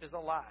says is a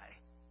lie.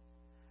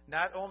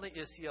 Not only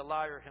is he a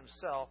liar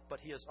himself, but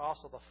he is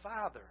also the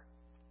father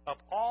of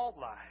all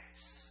lies.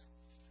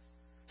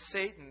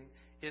 Satan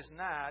is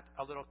not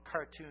a little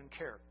cartoon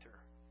character.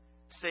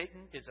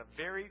 Satan is a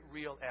very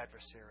real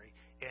adversary,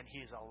 and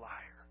he's a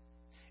liar.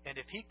 And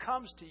if he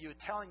comes to you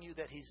telling you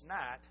that he's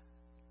not,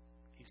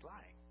 he's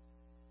lying.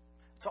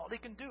 That's all he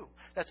can do.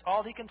 That's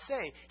all he can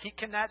say. He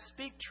cannot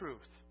speak truth.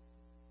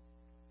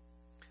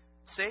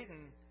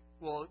 Satan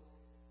will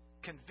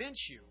convince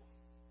you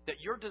that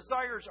your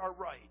desires are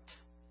right,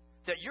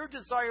 that your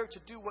desire to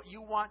do what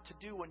you want to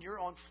do in your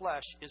own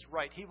flesh is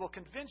right. He will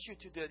convince you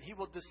to do it. He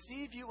will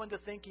deceive you into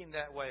thinking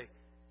that way.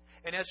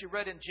 And as you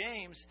read in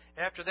James,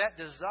 after that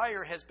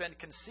desire has been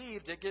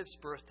conceived, it gives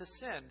birth to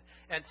sin.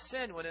 And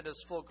sin, when it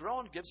is full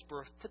grown, gives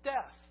birth to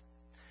death.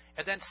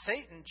 And then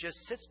Satan just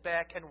sits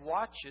back and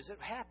watches it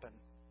happen.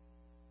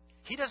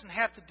 He doesn't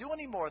have to do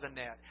any more than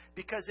that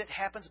because it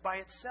happens by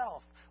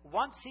itself.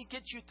 Once he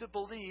gets you to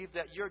believe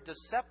that your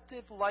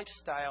deceptive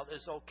lifestyle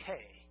is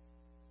okay,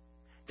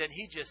 then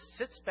he just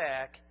sits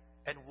back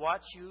and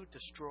watch you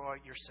destroy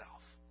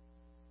yourself.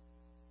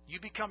 You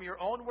become your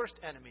own worst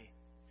enemy.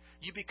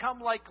 You become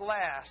like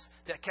glass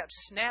that kept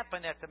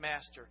snapping at the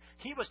master.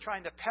 He was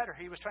trying to pet her.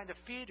 He was trying to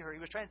feed her. He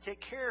was trying to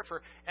take care of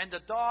her. And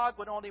the dog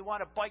would only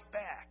want to bite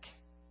back.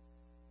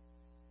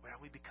 Well,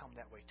 we become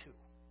that way too.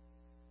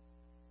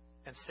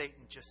 And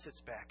Satan just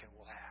sits back and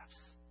laughs.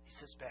 He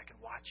sits back and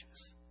watches.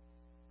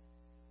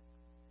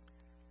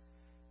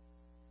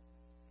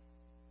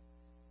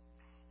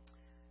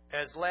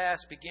 As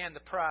Lass began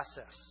the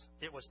process,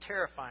 it was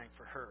terrifying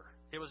for her.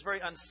 It was very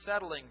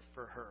unsettling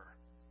for her.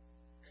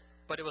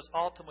 But it was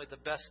ultimately the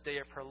best day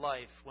of her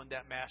life when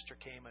that master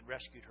came and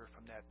rescued her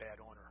from that bad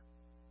owner.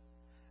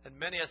 And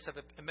many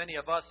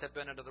of us have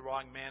been under the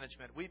wrong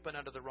management. We've been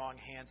under the wrong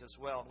hands as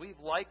well. And we've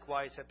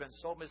likewise have been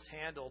so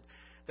mishandled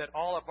that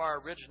all of our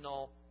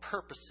original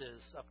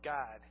purposes of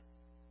God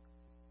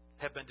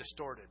have been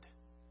distorted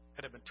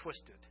and have been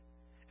twisted.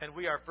 And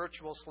we are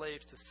virtual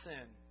slaves to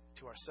sin,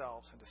 to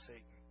ourselves, and to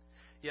Satan.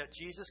 Yet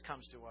Jesus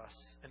comes to us,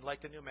 and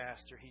like the new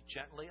master, he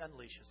gently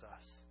unleashes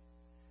us.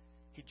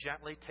 He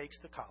gently takes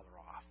the collar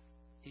off.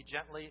 He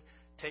gently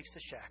takes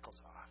the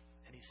shackles off.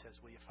 And he says,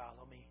 will you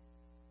follow me?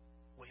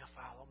 Will you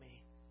follow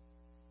me?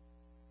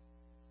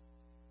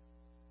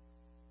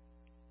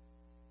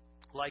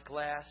 Like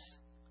Lass,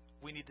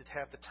 we need to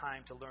have the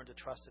time to learn to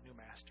trust a new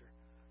master.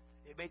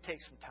 It may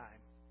take some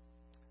time.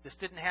 This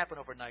didn't happen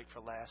overnight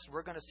for Lass.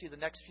 We're going to see the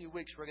next few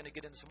weeks, we're going to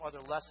get into some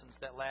other lessons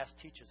that Lass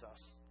teaches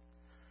us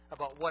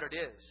about what it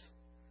is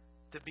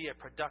to be a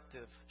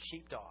productive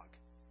sheepdog,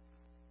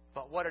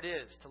 about what it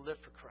is to live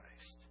for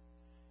Christ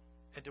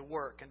and to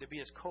work and to be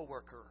his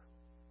co-worker.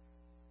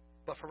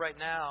 But for right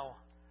now,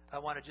 I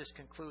want to just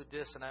conclude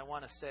this, and I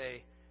want to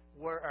say,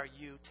 where are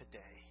you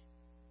today?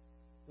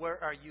 Where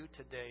are you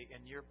today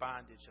in your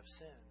bondage of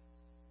sin?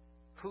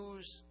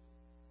 Whose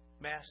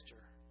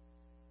master?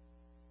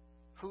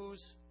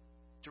 Whose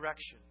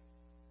direction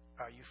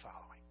are you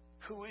following?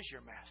 Who is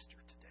your master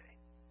today?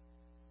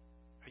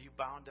 Are you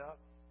bound up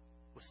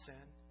with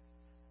sin?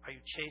 Are you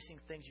chasing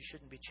things you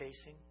shouldn't be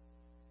chasing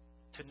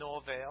to no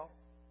avail?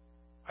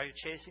 Are you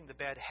chasing the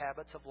bad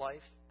habits of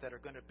life that are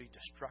going to be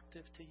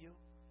destructive to you?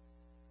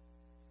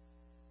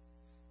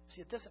 See,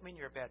 it doesn't mean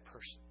you're a bad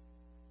person.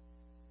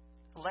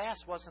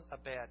 Lass wasn't a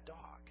bad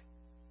dog.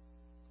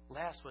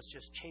 Lass was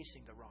just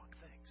chasing the wrong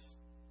things.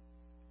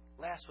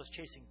 Lass was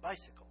chasing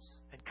bicycles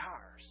and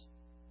cars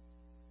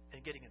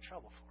and getting in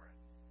trouble for it.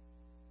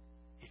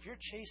 If you're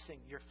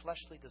chasing your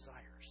fleshly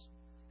desires,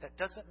 that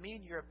doesn't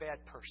mean you're a bad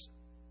person.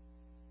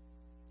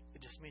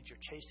 It just means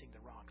you're chasing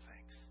the wrong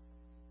things.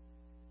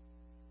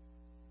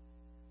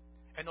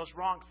 And those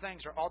wrong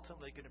things are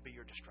ultimately going to be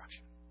your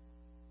destruction.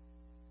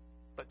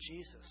 But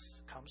Jesus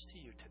comes to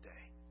you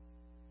today,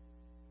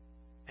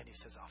 and he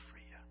says, I'll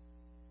free you.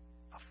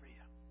 I'll free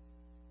you.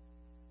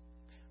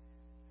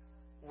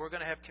 We're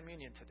going to have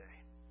communion today.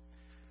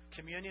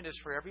 Communion is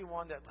for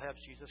everyone that has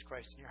Jesus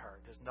Christ in your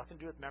heart. It has nothing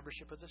to do with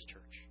membership of this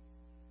church.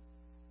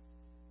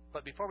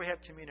 But before we have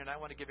communion, I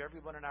want to give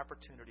everyone an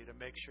opportunity to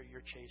make sure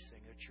you're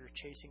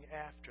chasing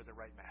after the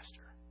right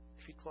master.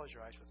 If you'd close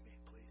your eyes with me,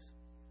 please.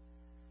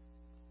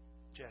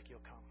 Jackie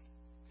will come.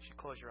 If you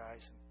close your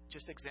eyes and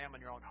just examine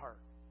your own heart.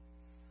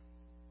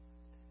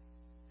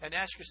 And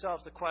ask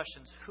yourselves the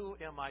questions, who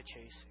am I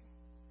chasing?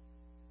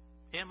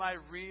 Am I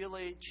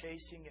really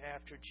chasing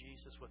after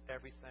Jesus with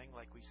everything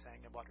like we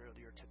sang about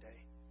earlier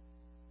today?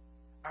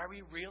 Are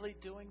we really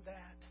doing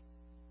that?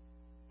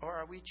 Or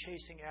are we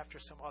chasing after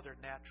some other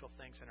natural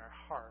things in our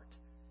heart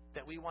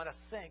that we want to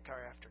think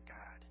are after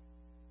God?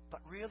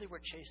 But really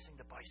we're chasing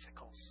the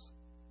bicycles.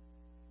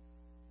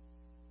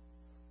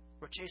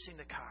 We're chasing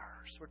the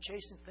cars. We're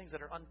chasing things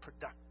that are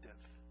unproductive.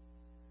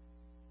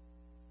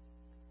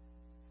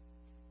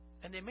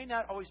 And they may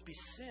not always be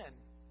sin,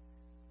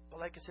 but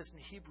like it says in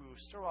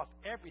Hebrews, throw off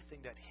everything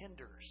that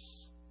hinders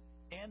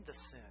and the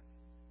sin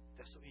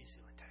that so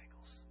easily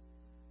entangles.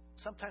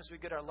 Sometimes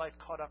we get our life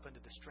caught up in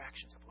the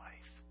distractions of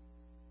life.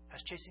 As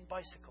chasing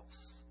bicycles.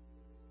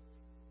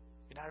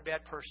 You're not a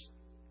bad person,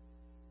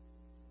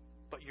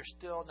 but you're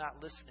still not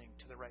listening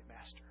to the right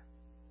master.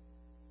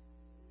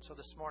 So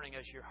this morning,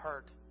 as your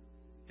heart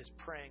is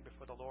praying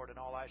before the Lord and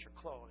all eyes are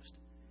closed,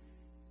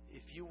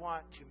 if you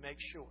want to make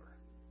sure,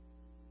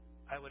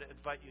 I would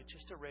invite you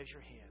just to raise your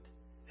hand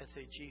and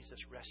say, Jesus,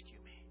 rescue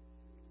me.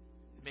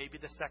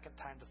 Maybe the second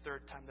time, the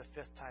third time, the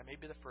fifth time,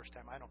 maybe the first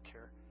time, I don't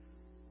care.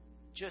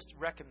 Just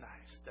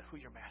recognize that who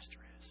your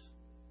master is.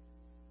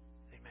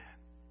 Amen.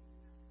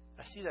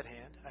 I see that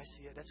hand. I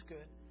see it. That's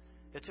good.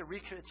 It's a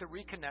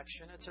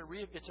reconnection. It's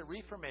a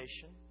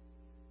reformation.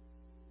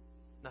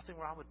 Nothing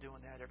wrong with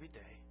doing that every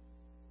day.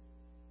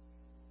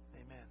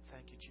 Amen.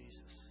 Thank you,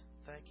 Jesus.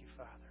 Thank you,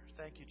 Father.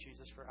 Thank you,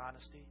 Jesus, for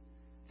honesty.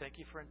 Thank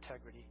you for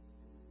integrity.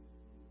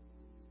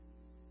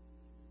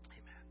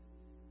 Amen.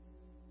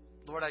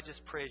 Lord, I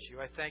just praise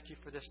you. I thank you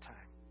for this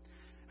time.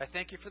 I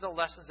thank you for the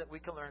lessons that we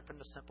can learn from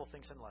the simple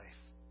things in life.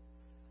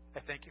 I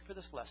thank you for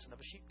this lesson of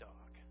a sheepdog.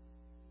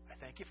 I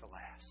thank you for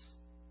Lass.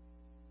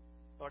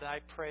 Lord, I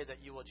pray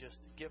that you will just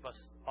give us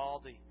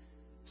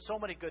so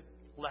many good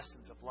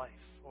lessons of life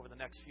over the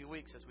next few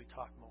weeks as we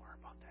talk more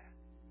about that.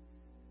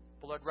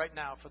 But Lord, right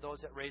now, for those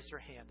that raised their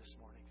hand this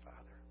morning, Father,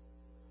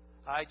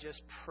 I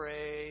just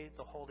pray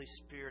the Holy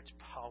Spirit's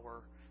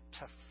power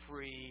to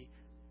free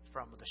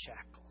from the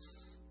shackles.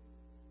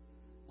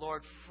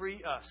 Lord,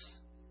 free us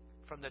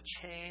from the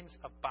chains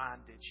of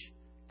bondage,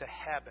 the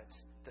habits,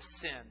 the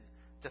sin,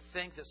 the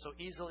things that so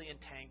easily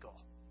entangle,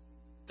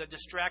 the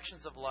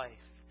distractions of life.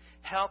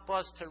 Help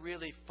us to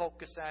really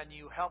focus on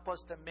you. Help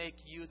us to make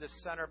you the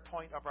center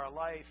point of our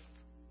life.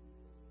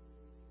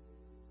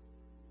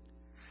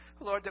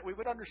 Lord, that we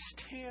would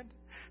understand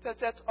that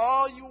that's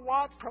all you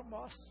want from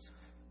us,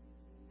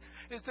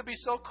 is to be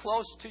so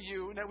close to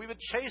you, and that we would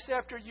chase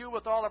after you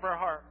with all of our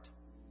heart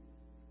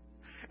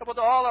and with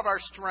all of our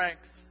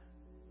strength.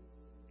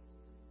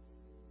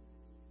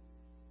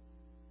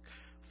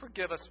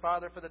 Forgive us,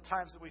 Father, for the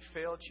times that we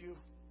failed you.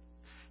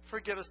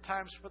 Forgive us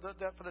for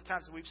the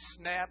times that we've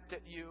snapped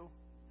at you,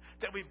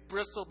 that we've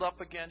bristled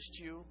up against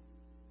you.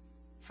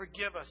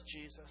 Forgive us,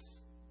 Jesus.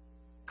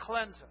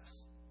 Cleanse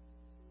us.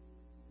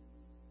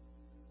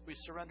 We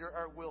surrender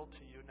our will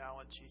to you now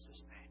in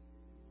Jesus' name.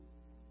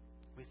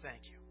 We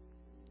thank you.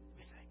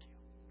 We thank you.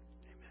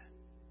 Amen.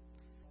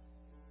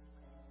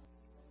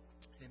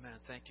 Amen.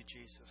 Thank you,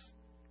 Jesus.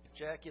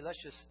 Jackie,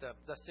 let's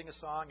sing a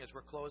song as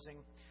we're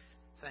closing.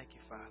 Thank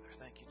you, Father.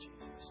 Thank you,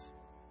 Jesus.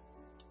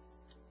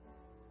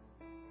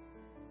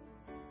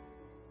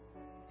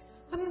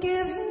 I'm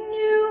giving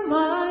you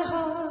my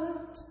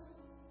heart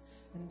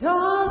and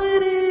all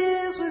that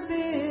is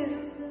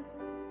within.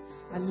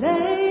 I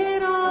lay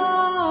it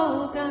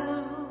all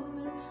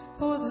down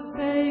for the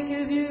sake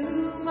of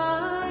you,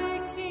 my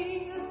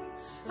King.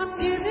 I'm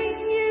giving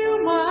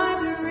you my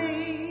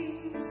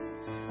dreams.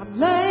 I'm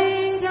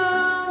laying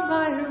down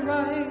my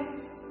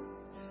rights.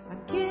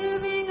 I'm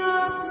giving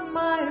up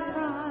my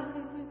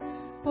pride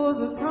for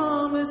the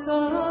promise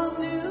of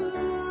new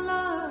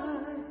life.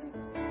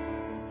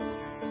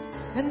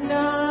 And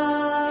I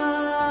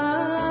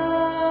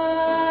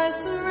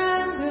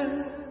surrender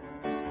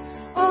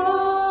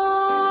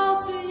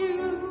all to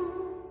you,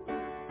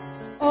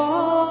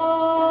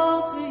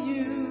 all to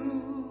you.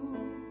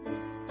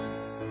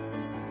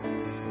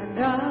 And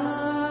I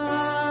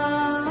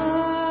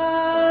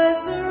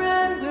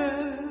surrender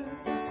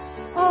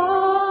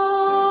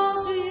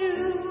all to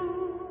you,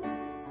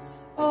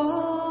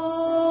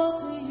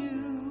 all to you.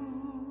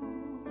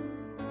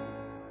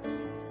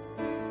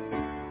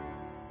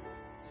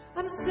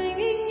 I'm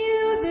singing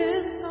you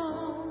this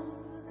song.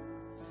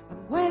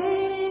 I'm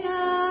waiting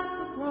at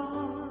the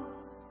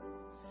cross,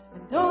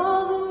 and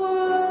all the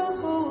world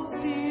holds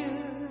dear.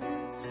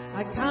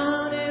 I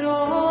count it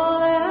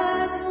all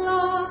as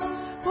loss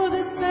for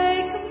the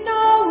sake of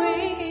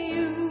knowing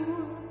you,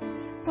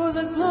 for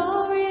the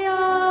glory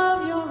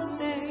of your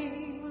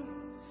name,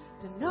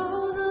 to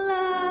know the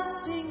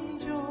lasting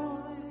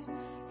joy,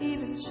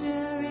 even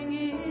sharing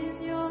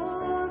in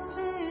your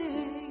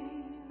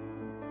pain.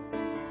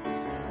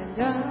 And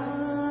I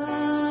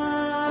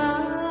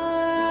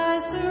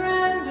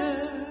surrender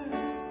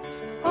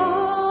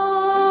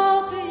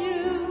all to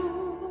you,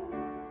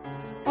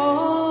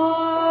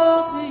 all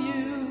to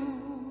you.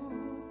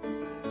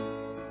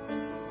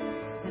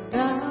 And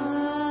I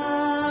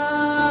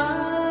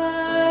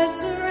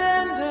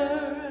surrender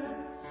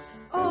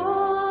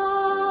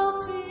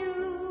all to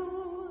you,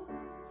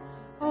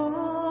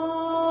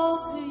 all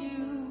to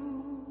you.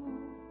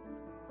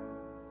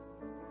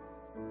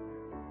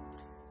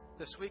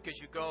 This week as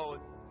you go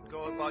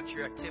about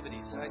your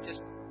activities, I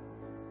just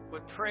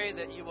would pray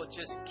that you will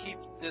just keep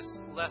this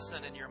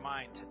lesson in your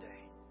mind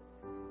today.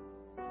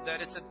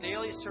 That it's a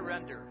daily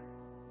surrender.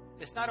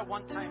 It's not a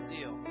one-time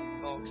deal,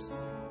 folks.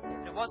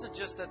 It wasn't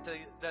just that the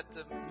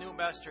new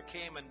master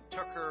came and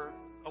took her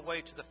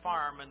away to the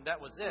farm and that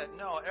was it.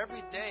 No,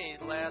 every day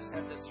Lass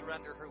had to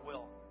surrender her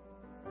will.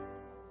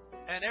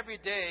 And every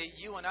day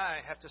you and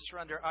I have to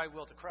surrender our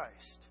will to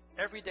Christ.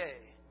 Every day.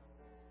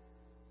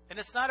 And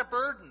it's not a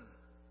burden.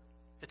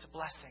 It's a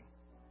blessing.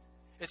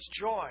 It's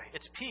joy.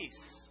 It's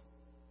peace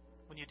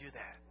when you do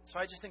that. So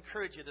I just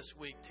encourage you this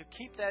week to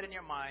keep that in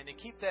your mind and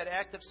keep that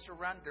act of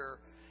surrender,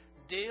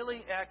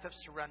 daily act of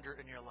surrender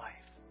in your life.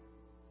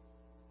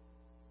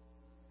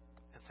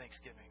 And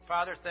thanksgiving.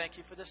 Father, thank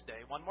you for this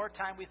day. One more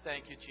time we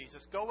thank you,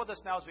 Jesus. Go with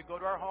us now as we go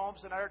to our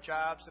homes and our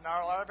jobs and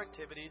our lot of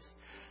activities.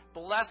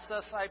 Bless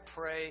us, I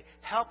pray.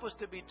 Help us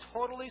to be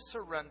totally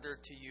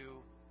surrendered to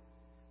you.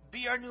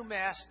 Be our new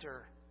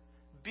master.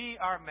 Be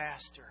our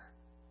master.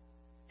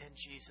 In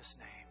Jesus'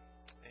 name,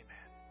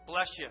 amen.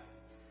 Bless you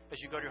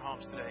as you go to your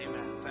homes today.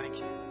 Amen. Thank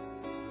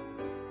you.